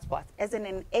Wi-Fi hotspots as an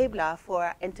enabler for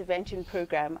our intervention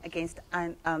program against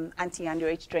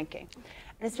anti-underage drinking.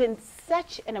 And it's been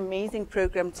such an amazing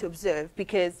program to observe,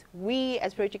 because we,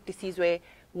 as Project Sizwe,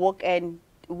 walk in,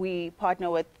 we partner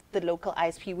with the local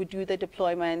ISP, we do the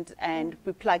deployment, and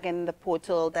we plug in the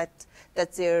portal that's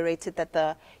zero-rated, that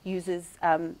the users,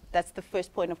 that's the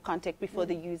first point of contact before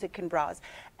the user can browse.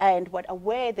 And what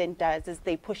Aware then does is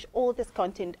they push all this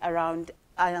content around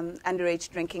underage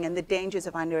drinking and the dangers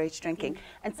of underage drinking.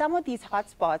 And some of these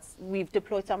hotspots, we've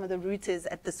deployed some of the routers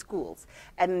at the schools,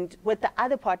 and with the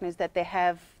other partners that they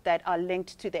have that are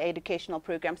linked to the educational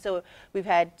program. So we've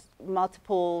had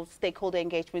multiple stakeholder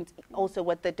engagements also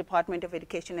with the Department of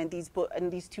Education in these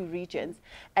 2 regions.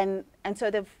 And so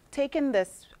they've taken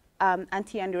this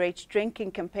anti-underage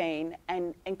drinking campaign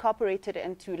and incorporated it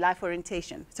into life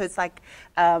orientation. So it's like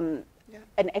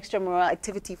an extramural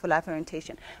activity for life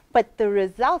orientation. But the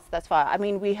results thus far, I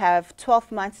mean, we have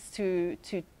 12 months to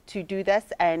do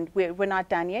this, and we're not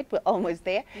done yet. We're almost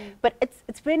there. But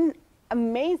it's been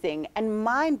amazing and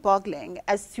mind-boggling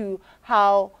as to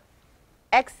how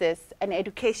access and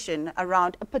education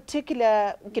around a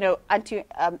particular,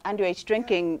 underage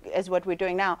drinking is what we're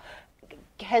doing now,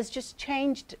 has just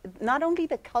changed not only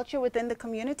the culture within the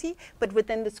community, but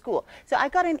within the school. So I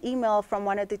got an email from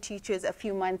one of the teachers a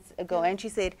few months ago, and she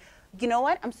said, you know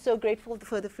what, I'm so grateful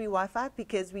for the free Wi-Fi,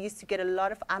 because we used to get a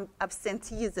lot of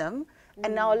absenteeism,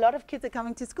 and now a lot of kids are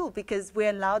coming to school because we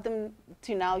allow them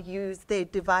to now use their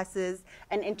devices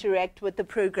and interact with the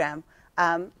program.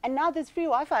 And now there's free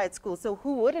Wi-Fi at school, so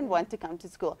who wouldn't want to come to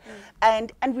school?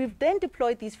 And we've then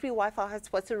deployed these free Wi-Fi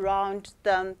hotspots around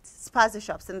the spaza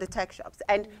shops and the tech shops.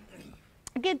 And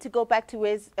again, to go back to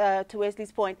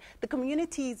Wesley's point, the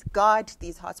communities guard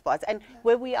these hotspots. And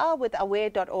where we are with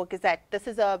aware.org is that this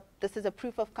is a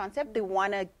proof of concept. They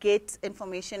want to get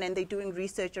information, and they're doing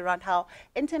research around how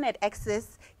internet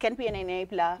access can be an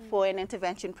enabler for an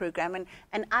intervention program,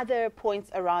 and other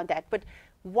points around that. But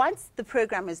once the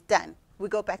program is done, we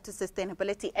go back to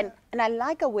sustainability. And I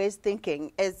like Aware's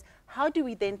thinking is, how do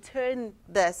we then turn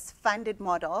this funded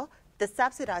model, the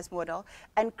subsidized model,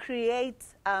 and create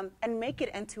and make it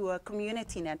into a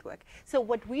community network? So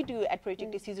what we do at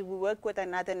Project Isuzu, we work with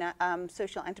another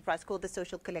social enterprise called the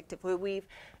Social Collective, where we've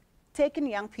taken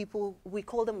young people, we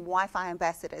call them Wi-Fi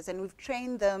ambassadors, and we've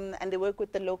trained them, and they work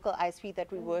with the local ISP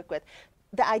that we work with.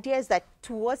 The idea is that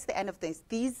towards the end of this,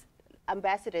 these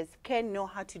ambassadors can know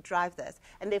how to drive this,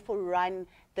 and therefore run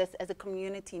this as a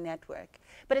community network.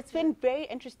 But it's been very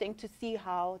interesting to see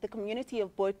how the community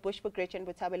of both Bushbuckridge and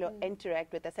Botshabelo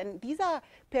interact with us. And these are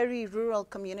peri-rural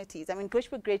communities. I mean,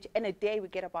 Bushbuckridge, in a day, we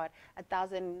get about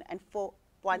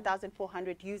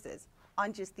 1,400 users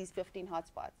on just these 15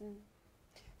 hotspots.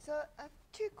 So I have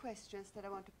two questions that I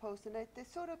want to pose, and they're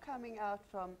sort of coming out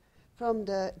from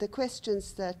the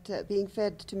questions that are being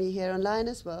fed to me here online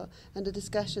as well, and the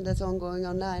discussion that's ongoing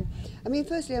online. I mean,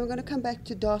 firstly, I'm going to come back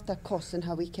to data costs and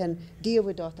how we can deal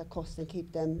with data costs and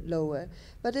keep them lower.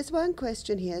 But there's one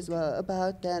question here as well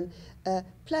about then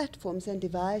platforms and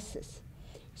devices.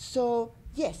 So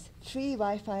yes, free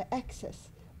Wi-Fi access,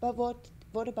 but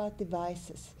what about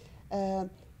devices?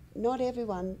 Not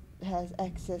everyone has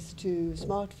access to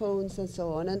smartphones and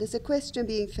so on. And there's a question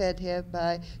being fed here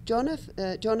by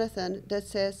Jonathan that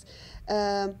says,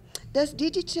 does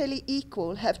digitally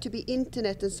equal have to be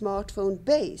internet and smartphone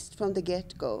based from the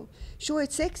get-go? Sure,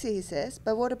 it's sexy, he says,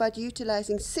 but what about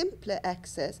utilizing simpler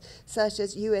access such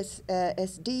as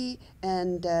USSD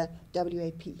and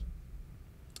WAP?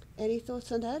 Any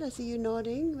thoughts on that? I see you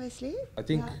nodding, Wesley. I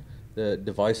think the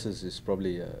devices is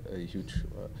probably a huge...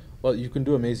 well, you can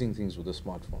do amazing things with a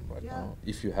smartphone right now,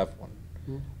 if you have one.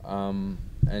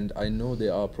 And I know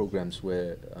there are programs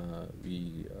where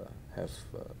we have,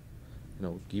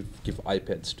 give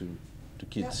iPads to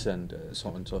kids and so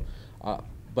on. So,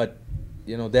 but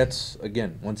that's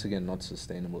once again, not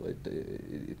sustainable.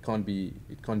 It can't be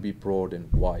broad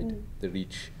and wide, the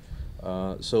reach.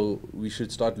 So we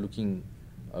should start looking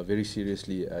very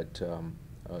seriously at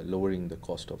lowering the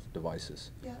cost of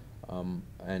devices.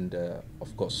 And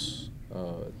of course,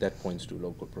 that points to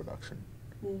local production,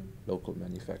 local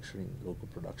manufacturing, local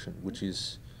production, which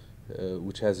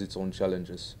has its own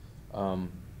challenges.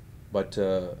 But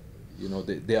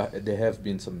there have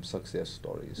been some success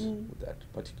stories with that,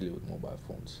 particularly with mobile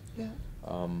phones.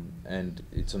 And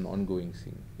it's an ongoing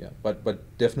thing.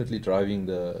 But definitely driving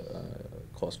the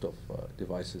cost of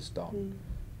devices down.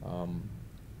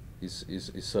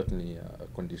 Is certainly a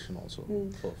condition also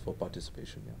for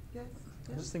participation.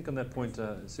 I just think on that point,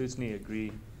 certainly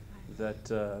agree that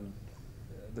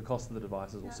the cost of the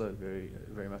device is also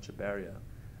very much a barrier.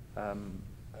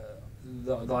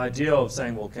 The idea of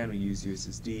saying, well, can we use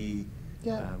USSD,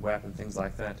 WAP and things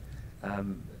like that,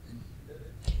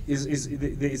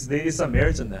 there is some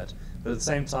merit in that. But at the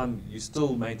same time, you're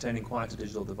still maintaining quite a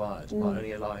digital divide by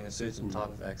only allowing a certain type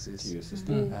of access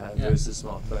versus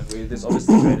smartphone, where there's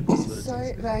obviously greater possibilities.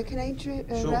 Sorry, Ryan, can I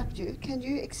interrupt you? Can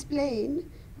you explain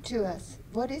to us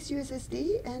what is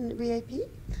USSD and WAP?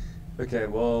 Okay,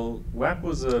 well, WAP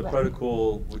was a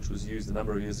protocol which was used a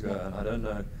number of years ago, and I don't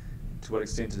know to what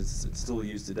extent it's still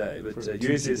used today, but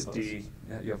USSD,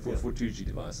 for 2G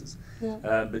devices.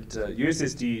 But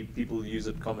USSD, people use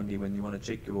it commonly when you want to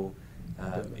check your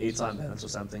airtime balance or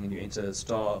something, and you enter a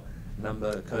star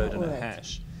number, code, and a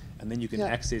hash, and then you can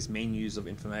access menus of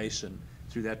information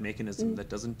through that mechanism that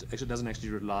doesn't actually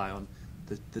rely on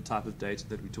the type of data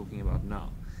that we're talking about now.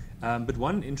 But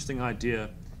one interesting idea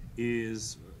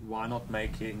is, why not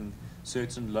making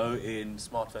certain low-end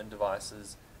smartphone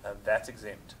devices VAT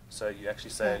exempt? So you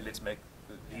actually say, let's make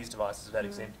these devices VAT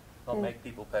exempt, not make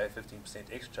people pay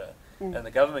 15% extra, and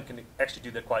the government can actually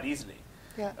do that quite easily.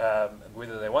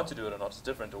 Whether they want to do it or not is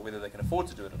different, or whether they can afford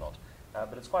to do it or not.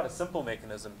 But it's quite a simple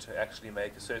mechanism to actually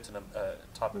make a certain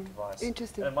type of device.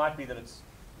 Interesting. And it might be that it's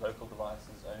local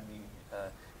devices only,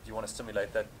 you want to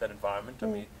stimulate that environment. I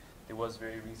mean, there was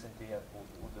very recently,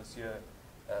 or this year,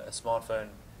 a smartphone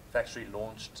factory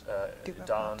launched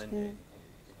down in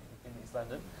East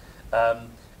London.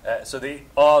 So there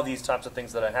are these types of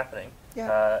things that are happening,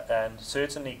 and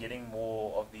certainly getting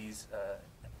more of these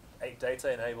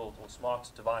data-enabled or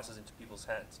smart devices into people's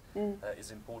hands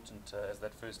is important as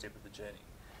that first step of the journey.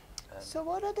 So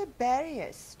what are the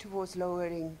barriers towards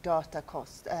lowering data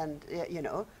cost and,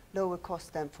 lower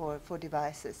cost then for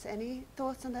devices? Any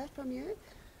thoughts on that from you?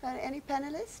 Any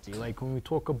panelists? Like when we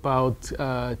talk about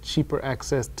cheaper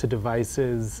access to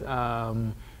devices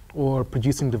or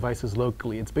producing devices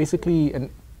locally, it's basically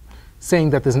saying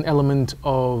that there's an element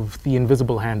of the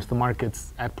invisible hand, the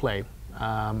markets at play.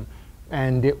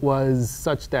 And it was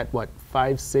such that,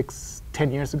 5, 6,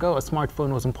 10 years ago, a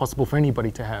smartphone was impossible for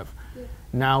anybody to have.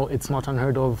 Now it's not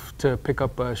unheard of to pick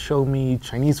up a Xiaomi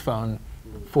Chinese phone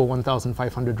for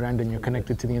 1,500 Rand and you're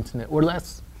connected to the internet, or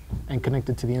less, and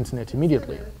connected to the internet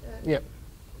immediately. Yeah,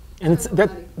 and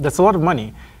that's a lot of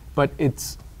money, but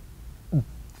it's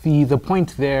the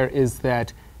point there is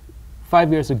that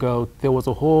 5 years ago there was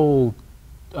a whole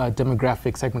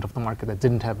demographic segment of the market that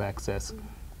didn't have access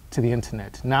to the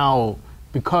internet. Now,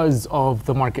 because of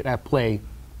the market at play,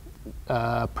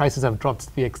 prices have dropped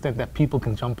to the extent that people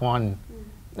can jump on,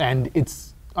 and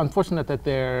it's unfortunate that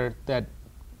there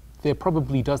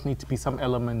probably does need to be some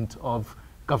element of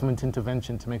government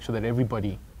intervention to make sure that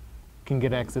everybody can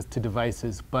get access to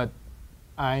devices. But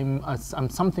I'm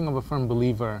something of a firm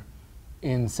believer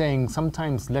in saying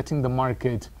sometimes letting the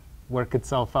market work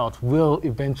itself out will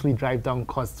eventually drive down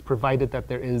costs, provided that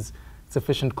there is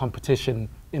sufficient competition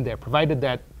in there, provided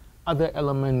that other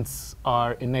elements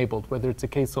are enabled, whether it's a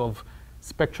case of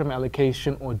spectrum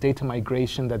allocation or data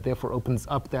migration that therefore opens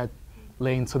up that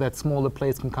lane so that smaller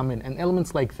players can come in. And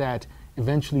elements like that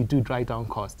eventually do drive down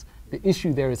costs. The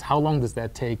issue there is how long does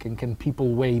that take, and can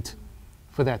people wait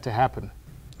for that to happen?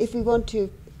 If we want to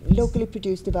locally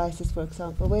produce devices, for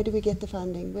example, where do we get the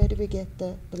funding? Where do we get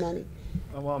the money?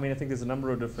 Well, I mean, I think there's a number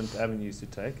of different avenues to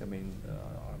take. I mean,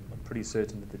 I'm pretty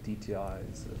certain that the DTI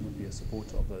would be a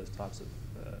supporter of those types of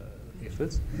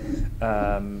efforts.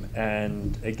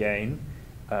 And again,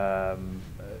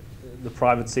 the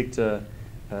private sector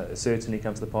certainly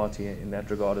comes to the party in that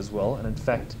regard as well. And in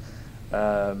fact,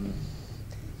 I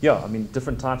mean,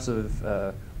 different types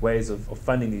of ways of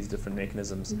funding these different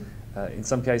mechanisms. In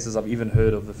some cases, I've even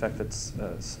heard of the fact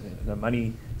that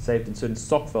money saved in certain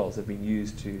stockpiles have been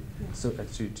used to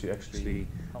actually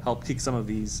help kick some of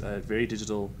these very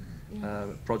digital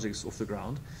projects off the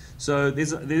ground. So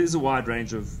there's a wide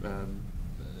range of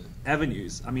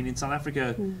avenues. I mean, in South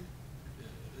Africa,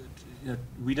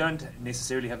 we don't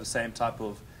necessarily have the same type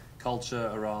of culture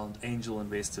around angel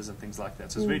investors and things like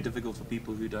that. So it's very difficult for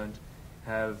people who don't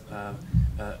have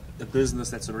a business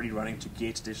that's already running to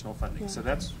get additional funding. So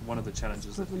that's one of the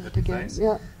challenges that we face.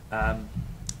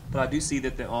 But I do see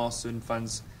that there are certain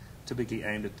funds typically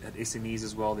aimed at SMEs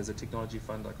as well. There's a technology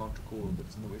fund, I can't recall, but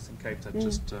it's in the Western Cape that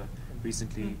just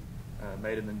recently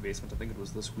made an investment, I think it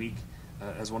was this week,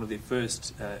 as one of their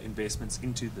first investments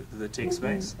into the tech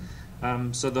space.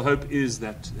 So the hope is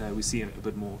that we see a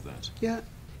bit more of that. Yeah.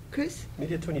 Chris?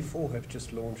 Media 24 have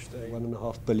just launched a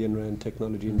R1.5 billion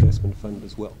technology investment fund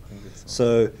as well.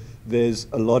 So there's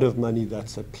a lot of money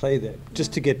that's at play there.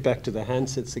 Just to get back to the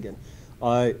handsets again,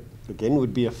 I again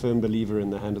would be a firm believer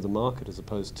in the hand of the market, as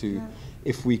opposed to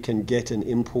if we can get and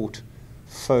import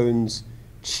phones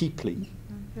cheaply,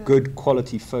 good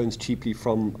quality phones cheaply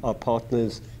from our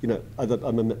partners, other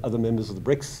members of the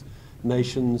BRICS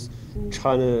nations.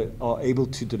 China are able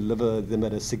to deliver them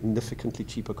at a significantly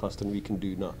cheaper cost than we can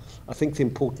do now. I think the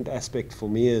important aspect for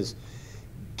me is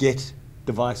get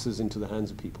devices into the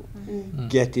hands of people,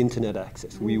 get internet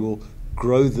access. We will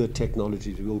grow the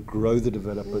technologies, we will grow the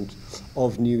development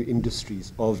of new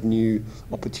industries, of new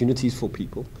opportunities for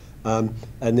people, and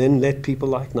then let people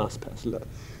like Naspers,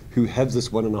 who have this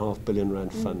R1.5 billion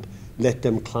fund, let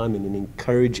them climb in and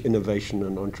encourage innovation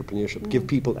and entrepreneurship, give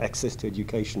people access to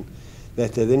education,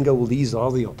 that they then go, well, these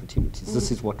are the opportunities,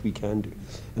 this is what we can do.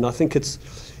 And I think it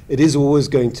is always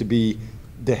going to be,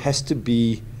 there has to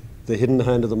be the hidden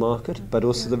hand of the market, but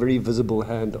also the very visible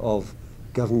hand of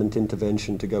government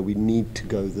intervention to go, we need to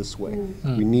go this way.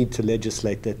 We need to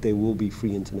legislate that there will be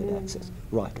free internet access.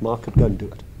 Right, market, go and do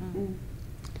it.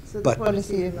 So the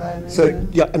policy environment. So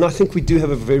and I think we do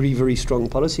have a very, very strong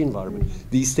policy environment.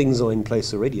 These things are in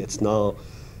place already.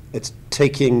 It's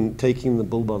taking the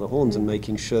bull by the horns and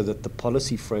making sure that the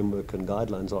policy framework and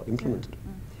guidelines are implemented.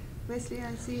 Wesley,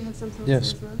 I see you have some thoughts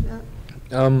Yes. as well.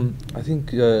 I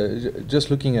think just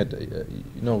looking at,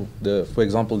 for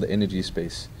example, the energy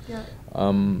space. Yeah.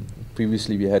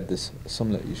 Previously, we had this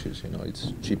similar issues.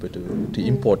 It's cheaper to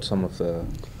import some of the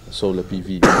solar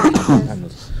PV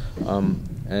panels.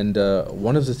 And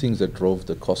one of the things that drove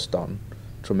the cost down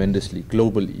tremendously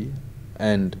globally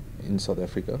and in South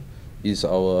Africa is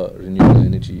our renewable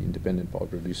energy independent power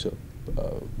producer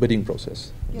bidding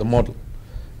process, the model.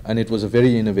 And it was a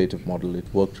very innovative model. It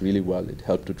worked really well. It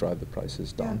helped to drive the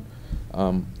prices down.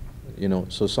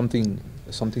 So something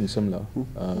similar.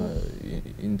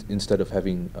 Instead of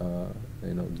having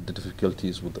the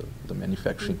difficulties with the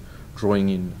manufacturing, drawing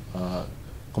in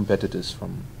competitors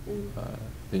from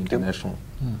the international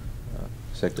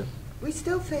sector. We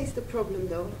still face the problem,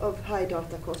 though, of high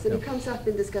data costs, and it comes up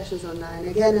in discussions online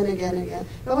again and again and again.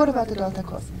 But what about the data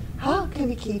costs? How can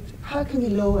we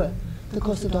lower the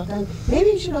cost of data? And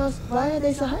maybe you should ask, why are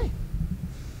they so high?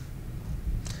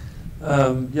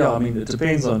 It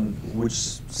depends on which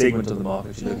segment of the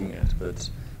market you're looking at, but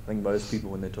I think most people,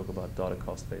 when they talk about data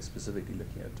cost, they're specifically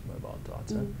looking at mobile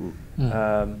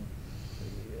data.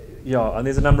 And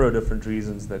there's a number of different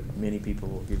reasons that many people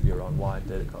will give you around why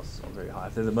data costs are very high.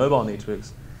 If they're the mobile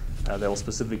networks, they'll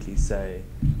specifically say,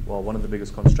 well, one of the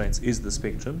biggest constraints is the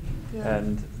spectrum,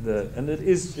 and it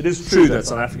is true that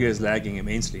South Africa is lagging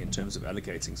immensely in terms of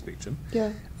allocating spectrum,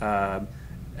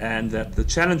 and that the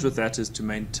challenge with that is to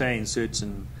maintain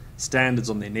certain standards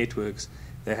on their networks.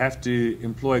 They have to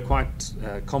employ quite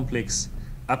complex,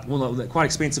 quite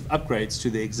expensive upgrades to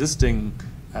the existing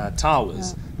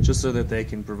towers, just so that they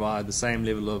can provide the same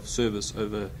level of service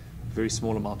over a very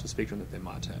small amount of spectrum that they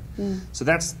might have. So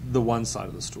that's the one side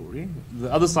of the story.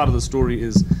 The other side of the story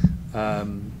is,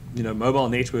 mobile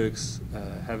networks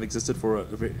have existed for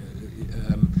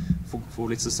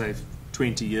let's just say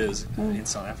 20 years in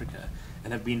South Africa,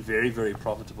 and have been very, very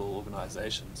profitable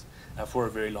organizations for a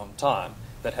very long time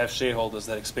that have shareholders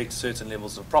that expect certain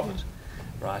levels of profit,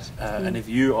 right? And if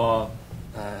you are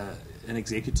an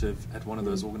executive at one of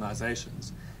those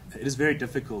organizations, it is very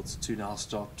difficult to now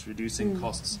start reducing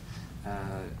costs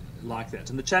like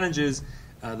that. And the challenge is,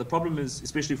 the problem is,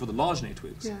 especially for the large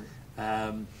networks,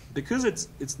 because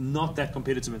it's not that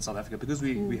competitive in South Africa, because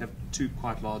we have two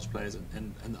quite large players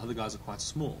and the other guys are quite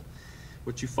small.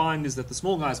 What you find is that the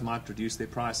small guys might reduce their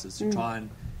prices to try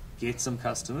and get some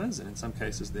customers, and in some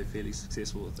cases they're fairly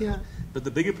successful with that. But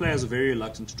the bigger players are very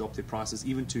reluctant to drop their prices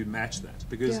even to match that,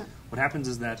 because what happens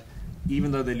is that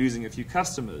even though they're losing a few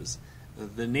customers,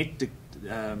 the net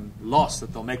loss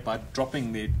that they'll make by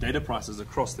dropping their data prices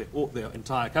across their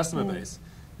entire customer base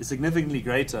is significantly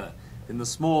greater than the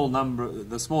small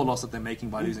loss that they're making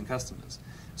by losing customers.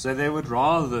 So they would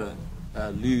rather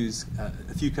lose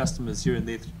a few customers here and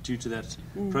there due to that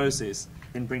process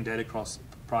than bring data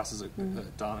prices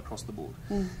down across the board.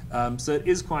 So it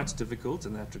is quite difficult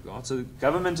in that regard. So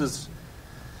government has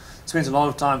spent a lot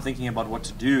of time thinking about what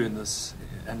to do in this,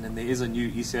 and then there is a new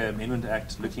ECA Amendment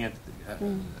Act looking at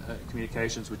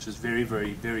communications, which is very,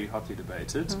 very, very hotly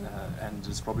debated, and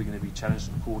is probably going to be challenged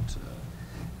in court,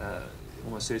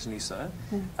 almost certainly so.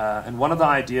 And one of the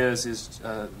ideas is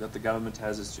that the government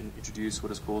has is to introduce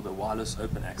what is called a wireless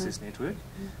open access network,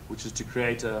 which is to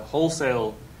create a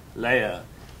wholesale layer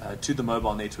to the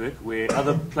mobile network, where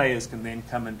other players can then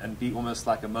come and be almost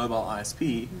like a mobile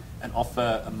ISP and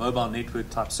offer a mobile network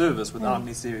type service without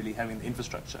necessarily having the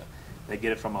infrastructure. They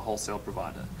get it from a wholesale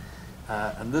provider.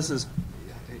 And this is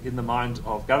in the mind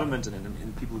of government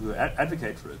and people who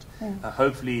advocate for it,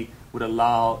 hopefully would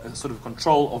allow a sort of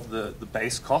control of the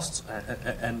base costs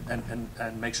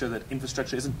and make sure that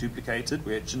infrastructure isn't duplicated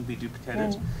where it shouldn't be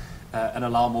duplicated, and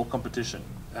allow more competition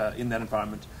in that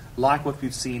environment, like what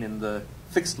we've seen in the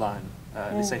fixed line,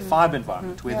 let's say fibre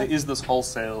environment, where there is this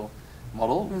wholesale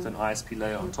model with an ISP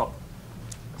layer on top.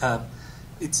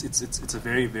 It's a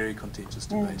very, very contentious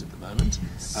debate at the moment,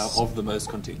 of the most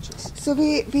contentious. So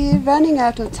we're running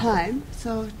out of time,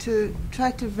 so to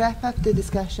try to wrap up the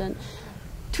discussion,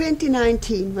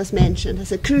 2019 was mentioned as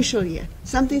a crucial year.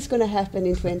 Something's going to happen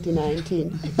in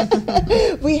 2019.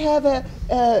 We have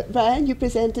Brian, you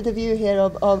presented a view here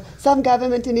of some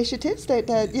government initiatives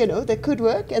that could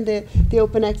work, and the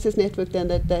open access network then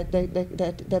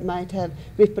that might have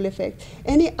ripple effect.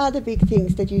 Any other big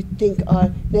things that you think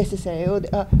are necessary or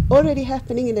are already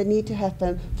happening and that need to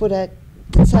happen for that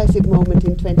decisive moment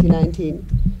in 2019?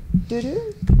 Dudu?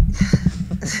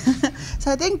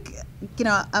 So I think,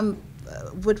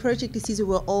 with Project Isizo,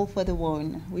 we're all for the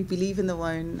WOAN. We believe in the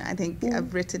WOAN. I think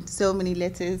I've written so many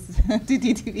letters to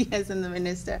DTV as in the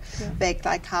minister,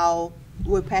 like how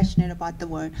we're passionate about the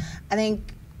WOAN. I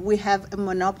think we have a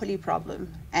monopoly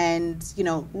problem, and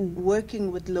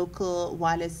working with local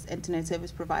wireless internet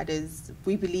service providers,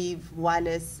 we believe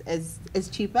wireless is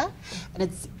cheaper and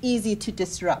it's easy to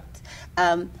disrupt.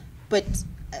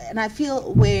 And I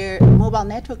feel where mobile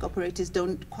network operators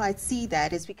don't quite see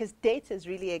that is because data is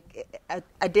really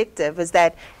addictive. Is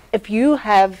that if you're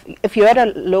at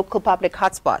a local public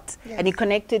hotspot, yes, and you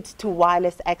connect it to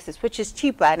wireless access, which is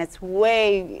cheaper and it's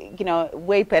way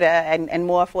better and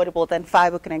more affordable than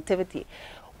fiber connectivity.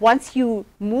 Once you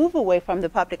move away from the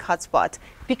public hotspot,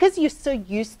 because you're so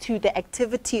used to the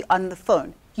activity on the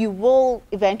phone, you will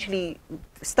eventually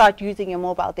start using your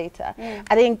mobile data.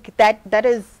 I think that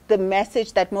is the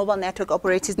message that mobile network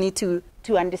operators need to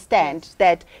understand,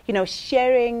 that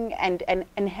sharing and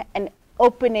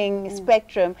opening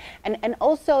spectrum and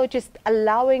also just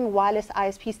allowing wireless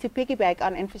ISPs to piggyback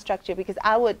on infrastructure, because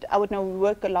I would know we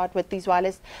work a lot with these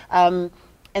wireless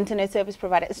internet service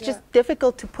provider. It's just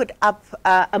difficult to put up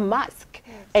a mask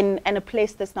in a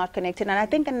place that's not connected. And I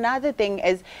think another thing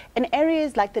is in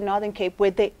areas like the Northern Cape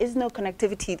where there is no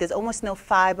connectivity, there's almost no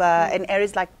fiber, in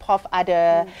areas like Pof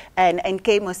Ada and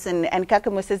Kemus and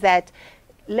Kakamus, is that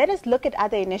let us look at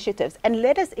other initiatives and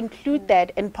let us include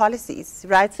that in policies,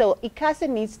 right? So ICASA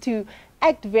needs to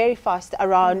act very fast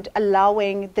around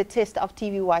allowing the test of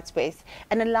TV white space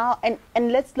and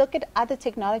let's look at other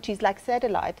technologies like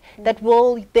satellite that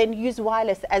will then use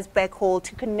wireless as backhaul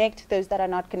to connect those that are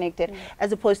not connected,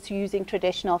 as opposed to using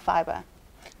traditional fiber.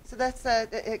 So that's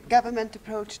a government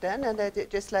approach then, and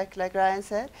just like Ryan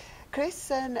said.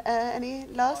 Chris, and any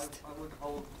last I would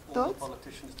hold all thoughts? the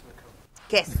politicians to account.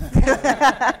 Yes.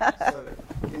 So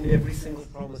in every single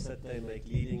promise that they make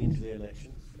leading into the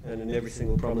elections, and in every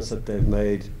single promise that they've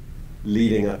made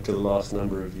leading up to the last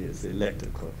number of years, the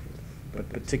elected conference, but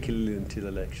particularly into the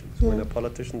elections, when a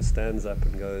politician stands up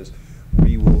and goes,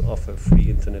 we will offer free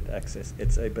internet access,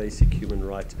 it's a basic human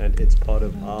right and it's part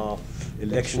of our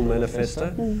election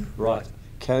manifesto, right?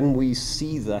 Can we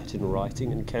see that in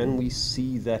writing, and can we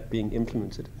see that being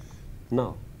implemented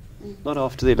now? Not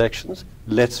after the elections.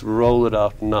 Let's roll it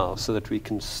out now so that we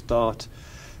can start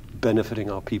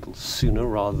benefiting our people sooner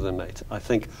rather than later. I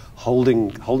think holding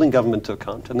government to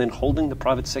account and then holding the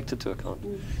private sector to account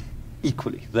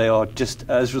equally. They are just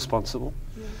as responsible.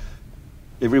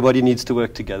 Everybody needs to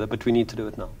work together, but we need to do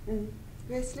it now.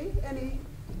 Wesley, any?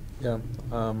 Yeah,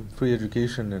 free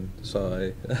education, and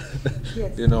so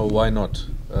Yes. why not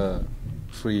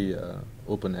free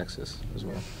open access as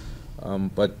well.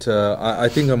 But I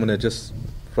think I'm going to just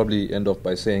probably end off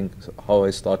by saying how I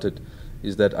started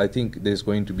is that I think there's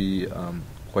going to be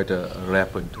quite a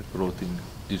rapid growth in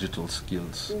digital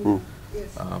skills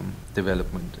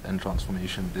development and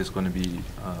transformation. There's going to be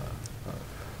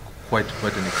quite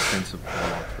an extensive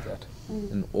rollout for that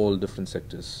in all different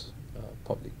sectors,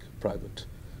 public, private,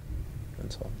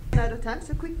 and so on. Out of time,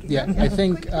 so quickly. Yeah, I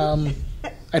think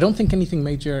I don't think anything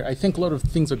major. I think a lot of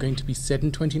things are going to be said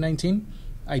in 2019.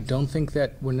 I don't think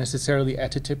that we're necessarily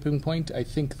at a tipping point. I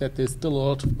think that there's still a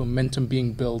lot of momentum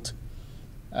being built,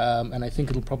 and I think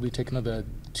it'll probably take another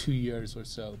 2 years or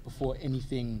so before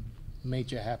anything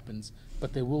major happens.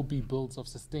 But there will be builds of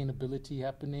sustainability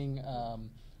happening,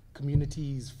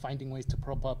 communities finding ways to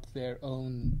prop up their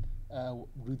own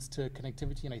routes to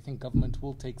connectivity, and I think government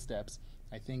will take steps.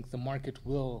 I think the market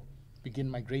will begin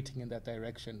migrating in that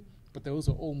direction. But those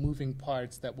are all moving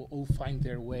parts that will all find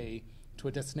their way to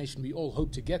a destination we all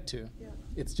hope to get to. Yeah.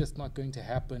 It's just not going to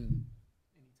happen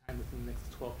anytime within the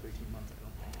next 12 to 18 months, I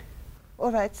don't think.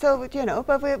 All right, so,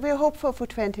 but we're hopeful for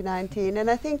 2019, and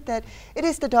I think that it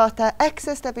is the data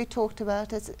access that we talked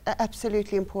about is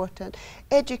absolutely important.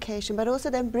 Education, but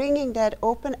also then bringing that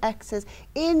open access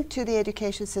into the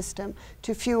education system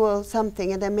to fuel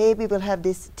something, and then maybe we'll have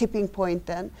this tipping point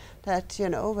then that,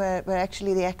 where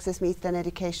actually the access meets then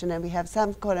education, and we have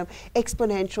some kind of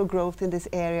exponential growth in this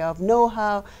area of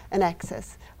know-how and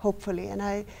access, hopefully.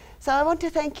 So I want to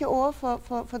thank you all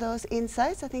for those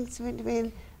insights. I think it's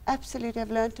been absolutely,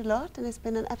 I've learned a lot, and it's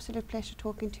been an absolute pleasure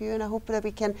talking to you, and I hope that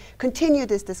we can continue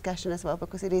this discussion as well,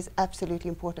 because it is absolutely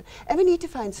important. And we need to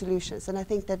find solutions, and I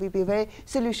think that we've been very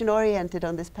solution-oriented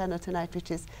on this panel tonight, which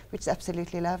is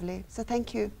absolutely lovely. So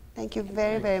thank you. Thank you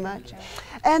very, very much.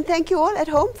 And thank you all at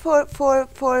home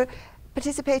for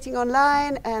participating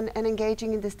online and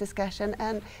engaging in this discussion.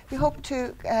 And we hope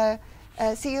to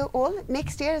see you all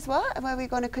next year as well, where we're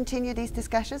going to continue these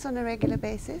discussions on a regular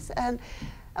basis. And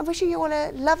I'm wishing you all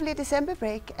a lovely December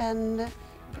break, and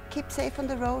keep safe on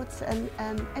the roads and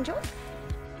enjoy.